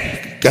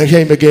said, can you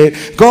hear him again?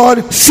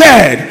 God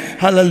said,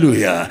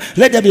 hallelujah,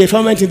 let there be a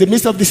firmament in the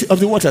midst of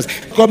the waters.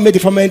 God made the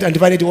firmament and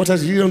divided the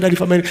waters. You under the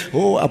firmament,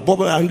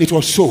 above, and it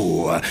was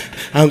so.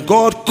 And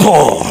God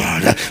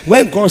called.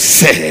 When God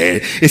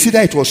said, it's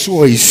either it was so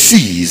or he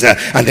sees,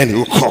 and then he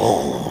will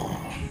call.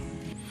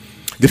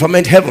 The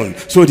firmament heaven.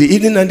 So the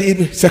evening and the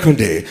evening, second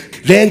day.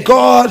 Then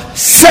God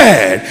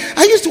said.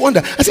 I used to wonder,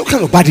 I said, what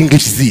kind of bad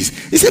English is this?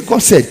 He said,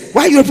 God said.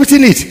 Why are you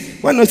repeating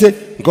it? Why not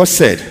say, God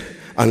said,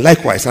 and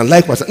likewise, and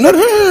likewise. No.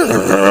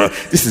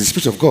 This is the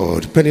Spirit of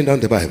God penning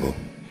down the Bible.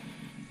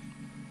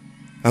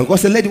 And God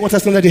said, let the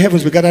waters under the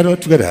heavens be gathered all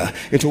together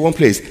into one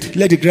place.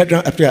 Let the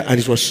ground appear, and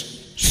it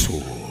was so.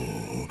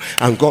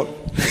 And God,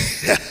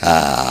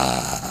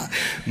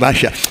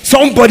 Masha.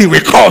 Somebody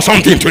will call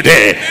something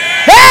today.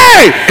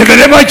 Hey! In the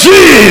name of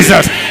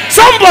Jesus.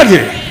 Somebody.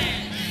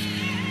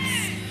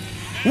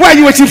 What are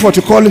you waiting for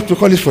to call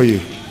it for you?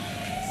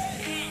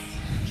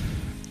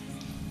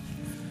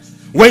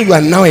 When you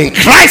are now in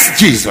Christ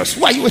Jesus,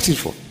 what are you waiting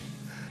for?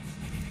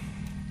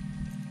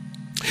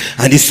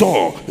 And he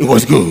saw it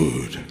was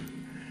good.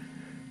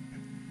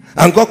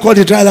 And God called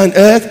the dry land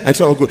earth, and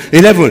saw it was good.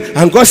 11.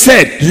 And God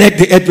said, let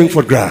the earth bring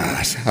forth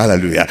grass.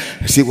 Hallelujah.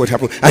 See what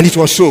happened. And it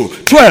was so.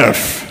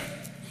 12.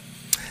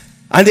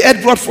 And the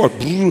earth brought forth.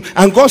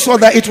 And God saw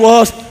that it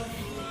was.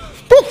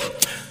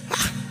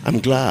 I'm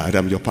glad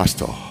I'm your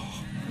pastor.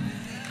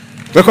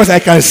 Because I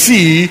can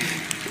see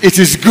it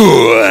is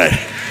good.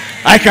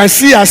 I can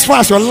see as far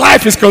as your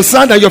life is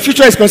concerned and your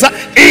future is concerned,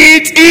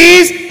 it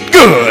is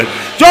good.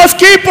 Just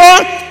keep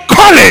on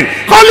calling.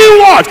 Calling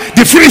what?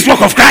 The finished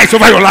work of Christ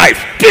over your life.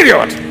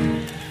 Period.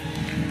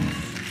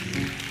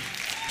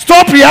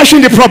 Stop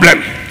rehashing the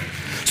problem.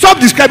 Stop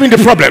describing the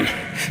problem.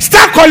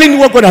 Start calling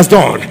what God has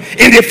done.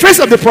 In the face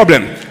of the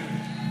problem,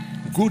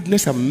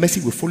 goodness and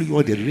mercy will follow you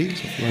all the days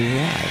of your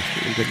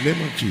life. In the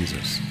name of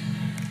Jesus.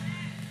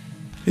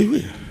 It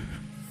will.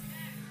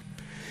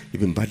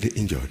 You've been badly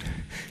injured.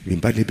 You've been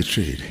badly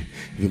betrayed.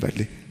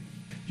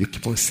 You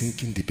keep on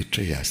sinking the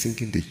betrayal,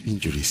 sinking the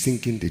injury,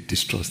 sinking the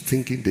distrust,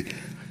 sinking the.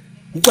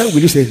 When will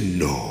you say,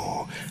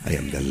 no, I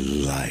am the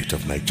light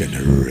of my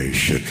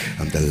generation.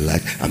 I'm the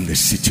light. I'm the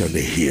city on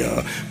the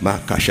hill.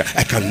 Makasha.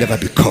 I can never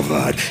be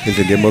covered in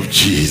the name of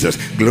Jesus.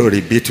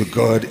 Glory be to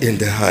God in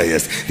the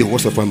highest. The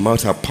words of my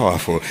mouth are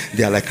powerful.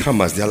 They are like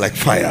hammers. They are like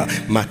fire.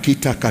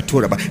 Makita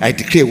Katoraba. I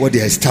declare what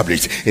they are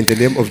established in the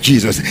name of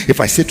Jesus. If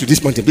I say to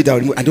this mountain, be thou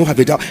removed, I don't have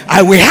a doubt.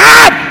 I will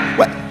have.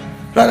 What?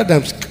 Rather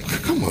than,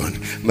 come on.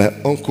 My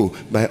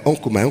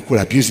uncle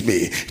abused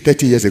me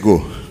 30 years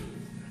ago.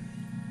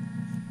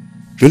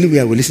 The only way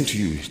I will listen to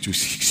you is to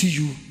see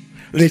you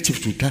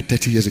relative to that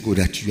 30 years ago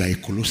that you are a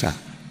colossal.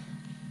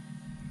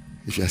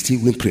 If you are still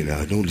whimpering,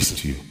 I don't listen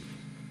to you.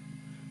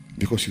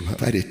 Because you have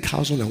had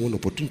 1,001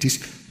 opportunities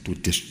to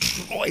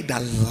destroy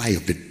that lie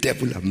of the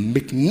devil and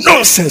make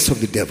nonsense of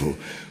the devil,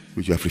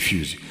 which you have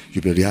refused.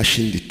 You've been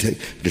rehashing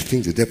the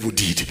things the devil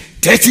did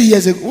 30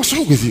 years ago. What's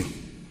wrong with you?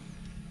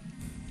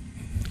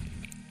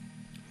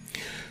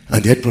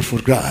 And the earth brought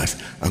forth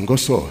grass, and God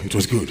saw it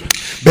was good.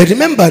 But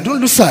remember,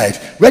 don't lose sight.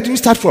 Where do we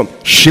start from?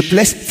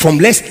 Shapeless,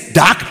 formless,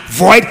 dark,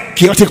 void,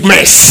 chaotic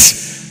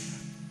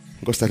mess.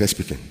 God started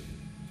speaking.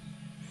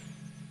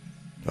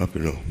 I hope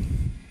you know.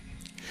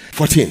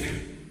 14.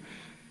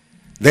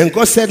 Then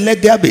God said,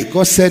 let there be.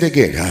 God said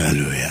again,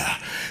 hallelujah.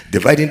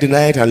 Dividing the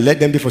night, and let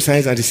them be for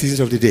signs and the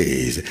seasons of the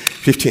days.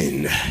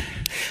 15.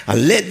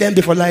 And let them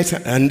be for lights,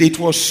 and it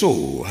was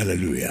so.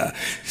 Hallelujah.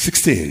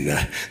 16.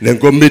 Then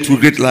God made two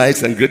great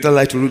lights, and greater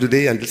light to rule the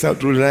day, and greater light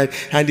to rule the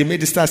night, and he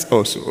made the stars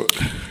also.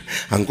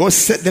 And God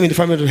set them in the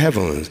firmament of the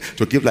heavens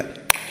to give light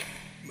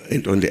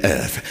on the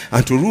earth,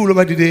 and to rule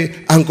over the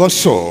day. And God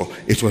saw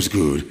it was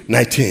good.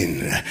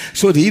 19.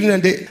 So the evening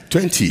and the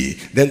 20.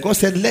 Then God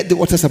said, let the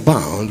waters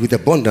abound with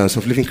abundance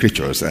of living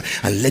creatures,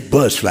 and let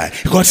birds fly.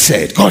 God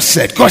said.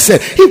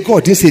 If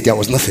God didn't say there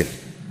was nothing,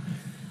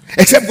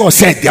 except God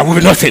said there will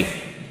be nothing.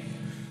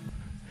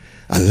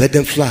 And let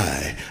them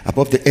fly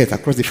above the earth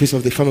across the face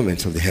of the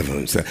firmaments of the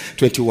heavens.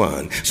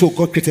 21. So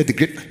God created the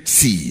great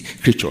sea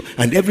creature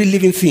and every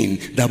living thing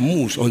that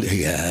moves on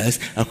the earth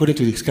according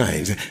to its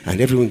kinds, and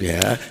everyone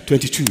there.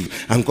 22.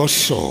 And God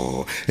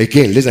saw.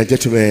 Again, ladies and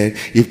gentlemen,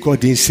 if God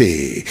didn't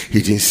say,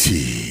 he didn't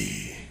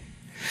see.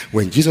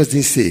 When Jesus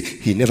didn't say,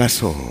 he never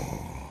saw.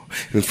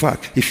 In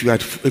fact, if you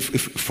had,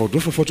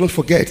 don't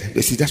forget.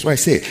 See, that's why I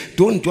say,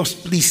 don't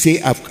just please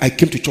say, I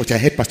came to church, I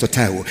heard Pastor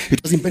Taiwo.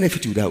 It doesn't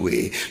benefit you that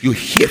way. You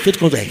hear, faith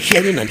comes by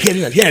hearing and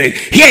hearing and hearing.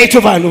 Hear it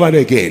over and over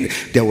again.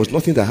 There was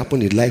nothing that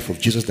happened in the life of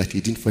Jesus that he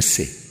didn't first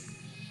say.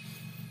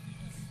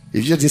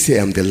 If Jesus didn't say,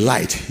 I'm the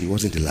light, he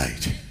wasn't the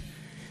light.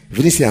 If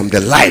he didn't say, I'm the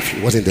life,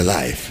 he wasn't the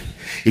life.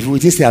 If he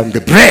didn't say, I'm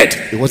the bread,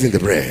 it wasn't the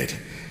bread.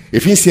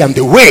 If he didn't say, I'm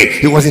the way,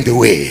 it wasn't the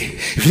way.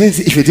 If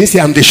he didn't say,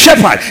 I'm the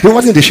shepherd, it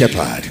wasn't the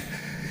shepherd.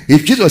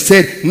 If Jesus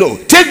said, no,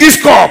 take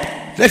this cup,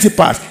 let it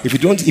pass. If he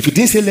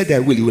didn't say let thy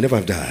will, he would never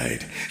have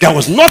died. There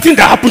was nothing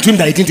that happened to him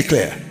that he didn't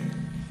declare.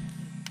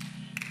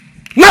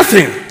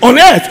 Nothing on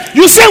earth.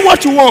 You say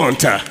what you want.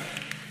 The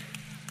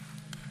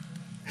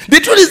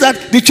truth is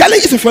that the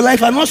challenges of your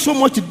life are not so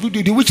much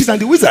the witches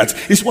and the wizards.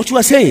 It's what you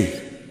are saying.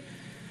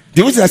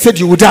 The wizards have said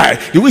you will die.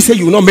 The witches say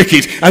you will not make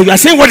it. And you are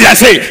saying what they are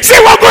saying.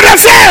 Say what God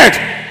has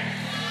said.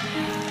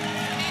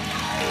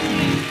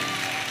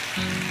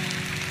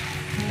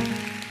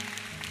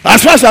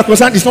 As far as you are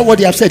concerned, it's not what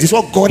they have said, it's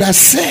what God has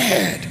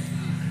said.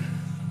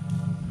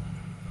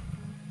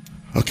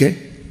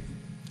 Okay?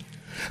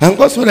 And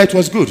God saw that it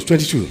was good.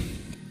 22.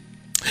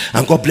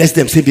 And God blessed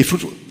them, saying, be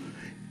fruitful.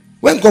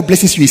 When God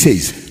blesses you, he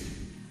says.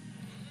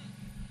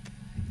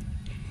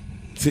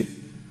 See?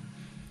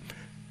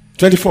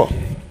 24.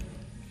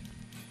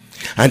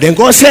 And then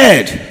God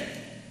said,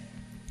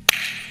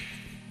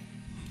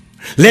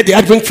 let the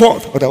earth bring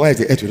forth, otherwise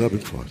the earth will not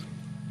bring forth.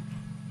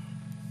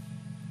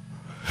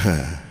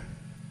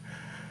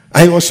 And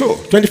And it was so.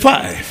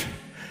 25.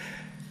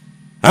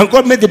 And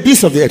God made the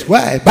beasts of the earth.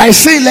 Why? By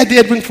saying, let the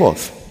earth bring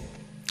forth.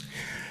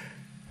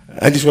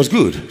 And this was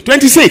good.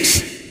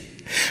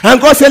 26.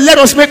 And God said, let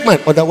us make man.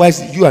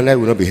 Otherwise, you and I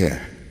will not be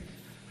here.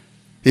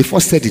 He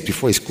first said it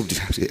before he scooped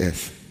the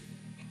earth.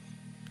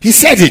 He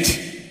said it.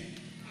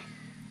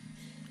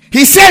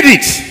 He said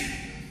it.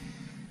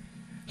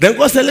 Then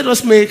God said, let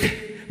us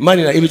make man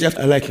in our image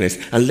after our likeness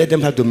and let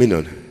them have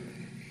dominion.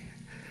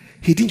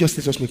 He didn't just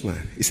let us make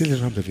man. He said, let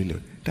us have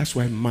dominion. That's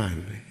why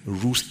man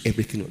rules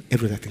everything,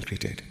 everything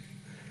created.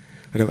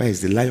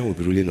 Otherwise, the lion will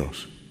be ruling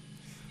us.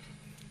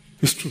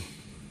 It's true.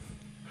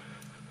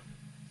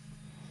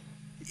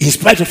 In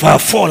spite of our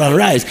fall and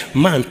rise,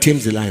 man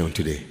tames the lion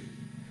today.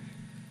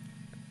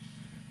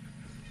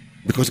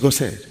 Because God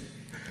said.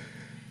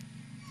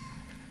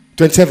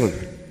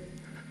 27.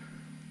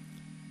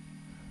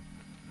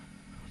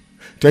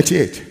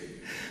 28.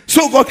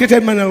 So God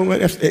created man and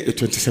woman.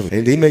 27.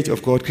 In the image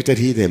of God created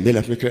he them. Male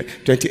and female.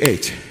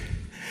 28.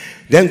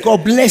 Then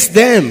God blessed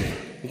them.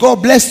 God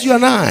blessed you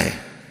and I.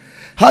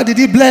 How did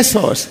he bless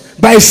us?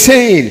 By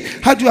saying,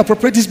 how do you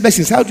appropriate these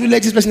blessings? How do you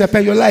let this blessing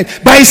appear in your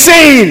life? By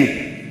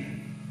saying,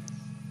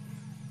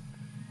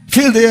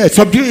 fill the earth,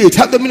 subdue it,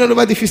 have dominion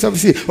over the fish of the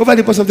sea, over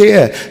the birds of the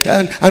air,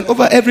 and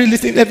over every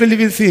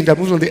living thing that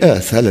moves on the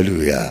earth.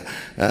 Hallelujah.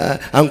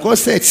 And God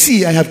said,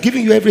 see, I have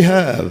given you every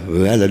herb.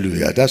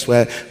 Hallelujah. That's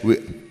why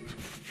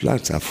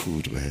plants are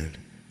food, man.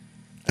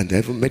 And they're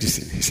even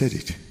medicine. He said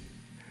it.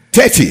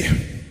 30.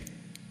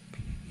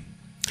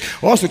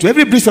 Also, to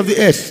every beast of the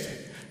earth,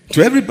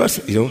 to every bird,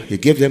 he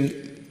gave them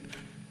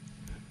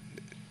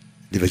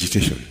the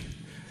vegetation.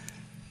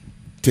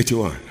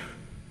 31.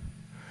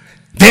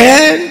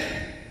 Then,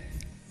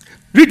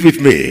 read with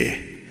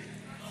me.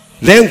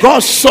 Then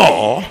God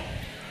saw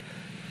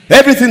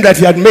everything that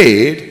he had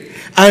made,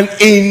 and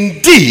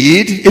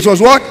indeed it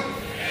was what?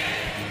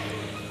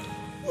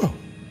 Oh.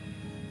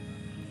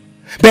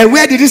 But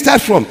where did it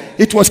start from?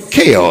 It was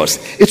chaos.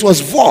 It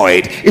was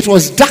void. It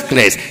was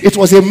darkness. It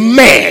was a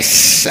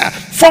mess.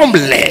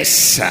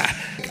 Formless.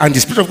 And the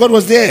Spirit of God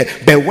was there.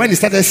 But when he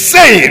started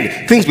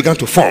saying, things began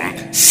to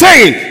form.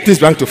 Saying, things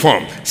began to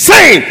form.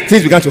 Saying,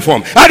 things began to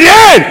form. At the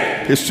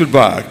end, he stood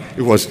back.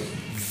 It was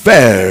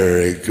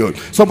very good.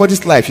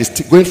 Somebody's life is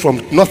going from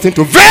nothing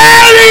to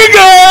very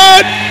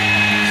good.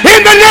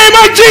 In the name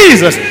of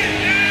Jesus.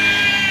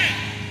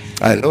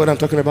 I know what I'm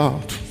talking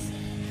about.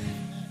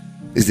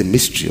 It's the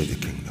mystery of the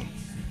kingdom.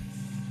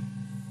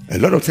 A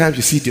lot of times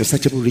you see the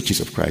unsearchable riches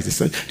of Christ,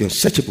 the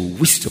unsearchable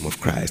wisdom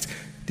of Christ.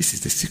 This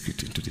is the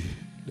secret into this.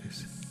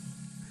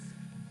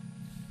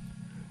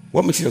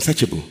 What makes it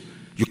unsearchable?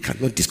 You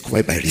cannot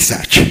discover by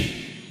research.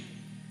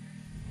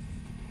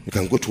 You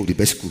can go to the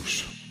best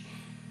schools,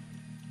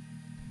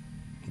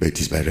 but it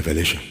is by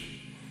revelation.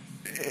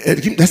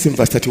 That's in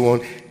verse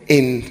 31.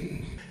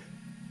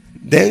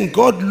 Then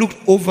God looked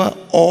over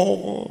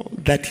all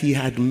that he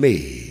had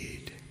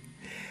made,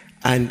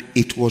 and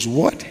it was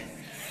what?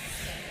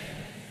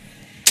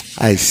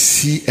 I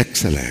see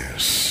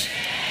excellence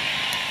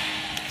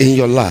in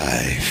your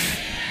life,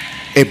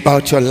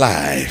 about your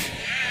life,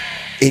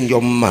 in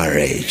your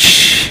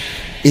marriage,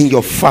 in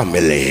your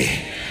family,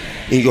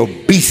 in your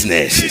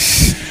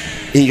businesses,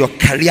 in your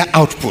career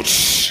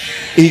outputs,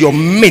 in your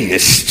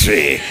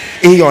ministry,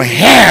 in your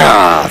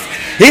health,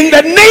 in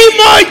the name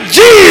of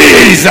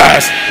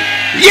Jesus.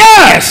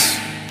 Yes.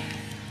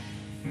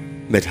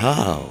 But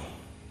how?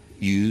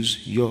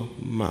 Use your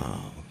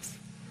mouth.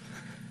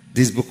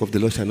 This book of the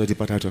law shall not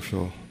depart out of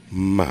your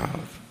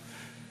mouth,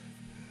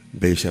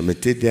 but you shall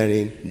meditate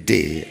therein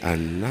day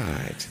and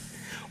night,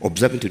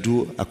 observing to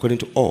do according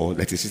to all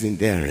that is written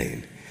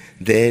therein.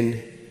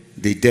 Then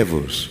the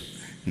devils,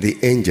 the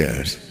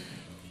angels,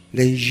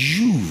 then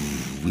you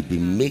will be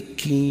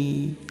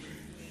making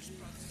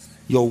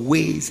your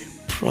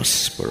ways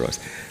prosperous,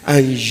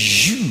 and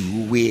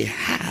you will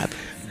have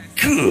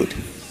good,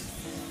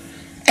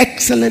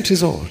 excellent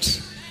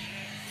results.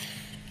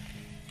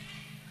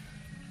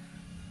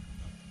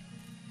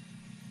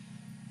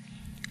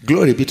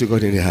 Glory be to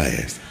God in the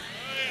highest.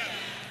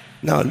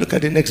 Now look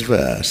at the next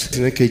verse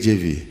in the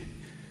KJV.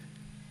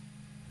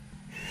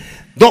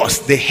 Thus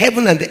the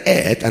heaven and the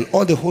earth and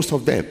all the host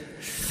of them,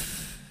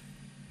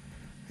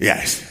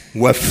 yes,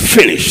 were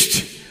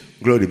finished.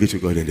 Glory be to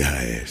God in the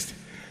highest.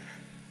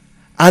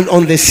 And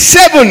on the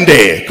seventh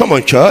day, come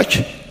on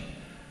church,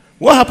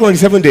 what happened on the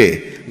seventh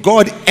day?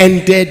 God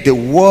ended the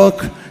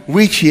work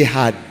which he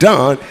had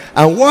done.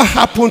 And what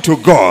happened to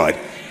God?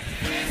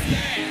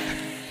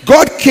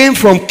 God came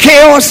from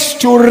chaos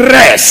to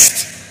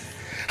rest.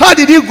 How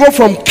did he go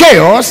from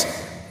chaos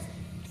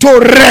to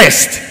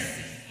rest?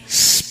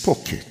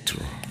 Spoke it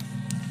through.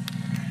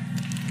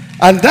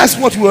 And that's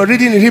what we were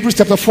reading in Hebrews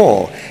chapter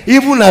 4.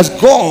 Even as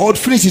God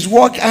finished his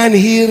work and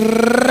he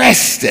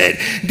rested,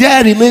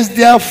 there remains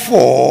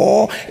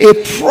therefore a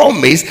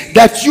promise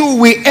that you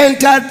will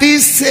enter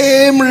this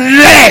same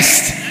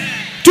rest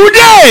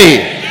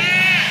today.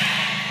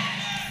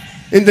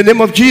 In the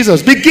name of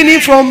Jesus,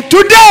 beginning from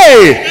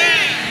today.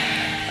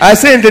 I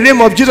say in the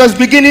name of Jesus,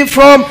 beginning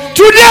from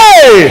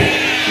today.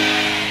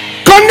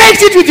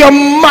 Connect it with your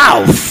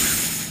mouth.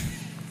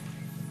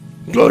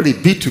 Glory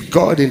be to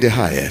God in the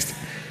highest.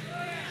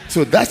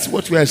 So that's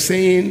what we are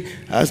saying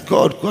as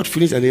God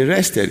finished and he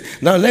rested.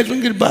 Now let's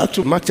bring it back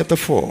to Mark chapter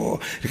 4.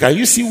 Can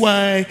you see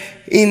why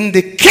in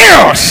the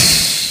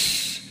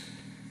chaos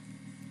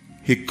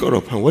he got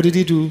up, and what did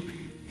he do?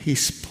 He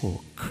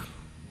spoke.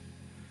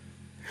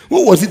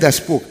 Who was it that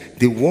spoke?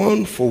 The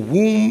one for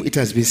whom it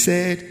has been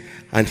said,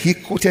 and he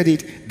quoted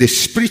it, the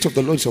Spirit of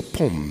the Lord is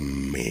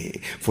upon me,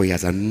 for he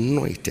has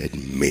anointed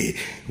me.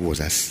 He was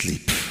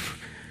asleep.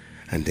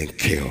 And then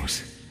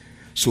chaos.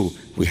 So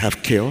we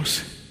have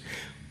chaos,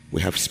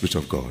 we have Spirit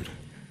of God.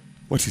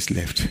 What is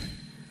left?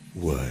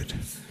 Word.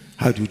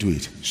 How do you do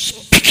it?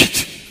 Speak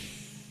it.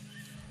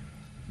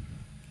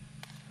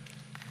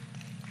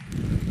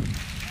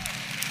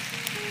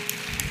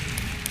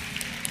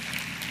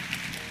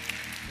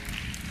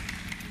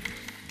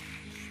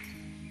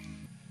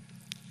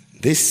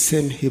 This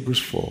same Hebrews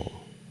 4,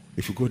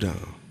 if you go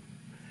down,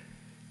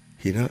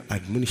 he now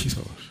admonishes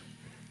us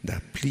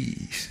that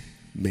please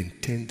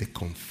maintain the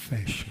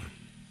confession.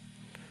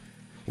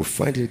 We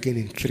find it again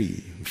in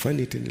 3. We find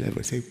it in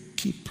 11. Say,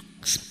 keep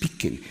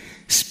speaking.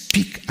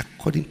 Speak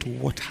according to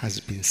what has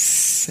been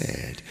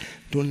said.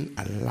 Don't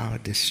allow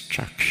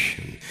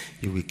distraction.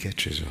 You will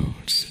get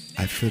results.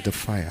 I feel the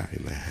fire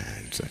in my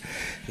hands.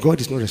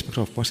 God is not a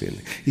respecter of person.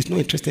 He's not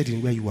interested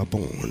in where you were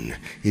born.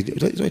 He's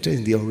not interested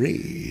in your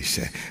race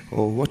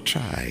or what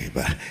tribe.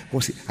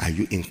 Are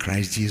you in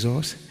Christ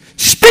Jesus?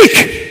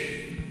 Speak!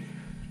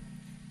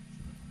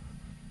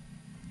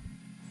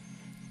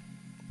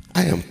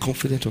 I am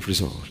confident of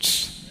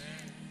results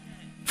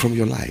from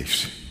your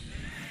lives.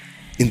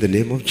 In the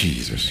name of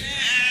Jesus.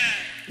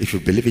 If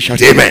you believe it,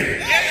 shout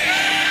amen.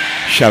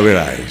 Shall we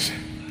rise?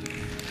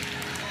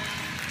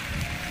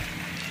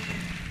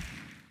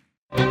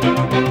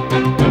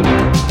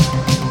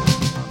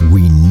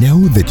 We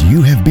know that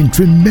you have been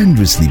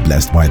tremendously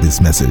blessed by this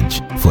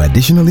message. For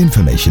additional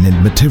information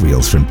and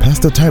materials from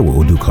Pastor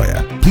Taiwo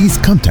Odukoya, please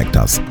contact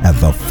us at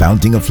the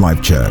Fountain of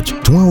Life Church,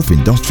 12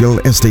 Industrial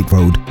Estate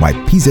Road by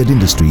PZ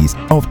Industries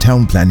of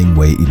Town Planning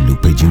Way in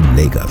Lupeju,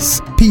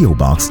 Lagos. P.O.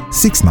 Box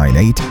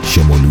 698,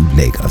 Shomolu,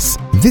 Lagos.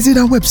 Visit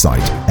our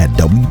website at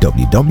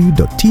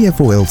www.tfolc.org.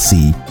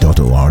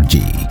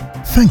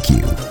 Thank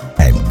you,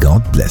 and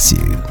God bless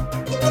you.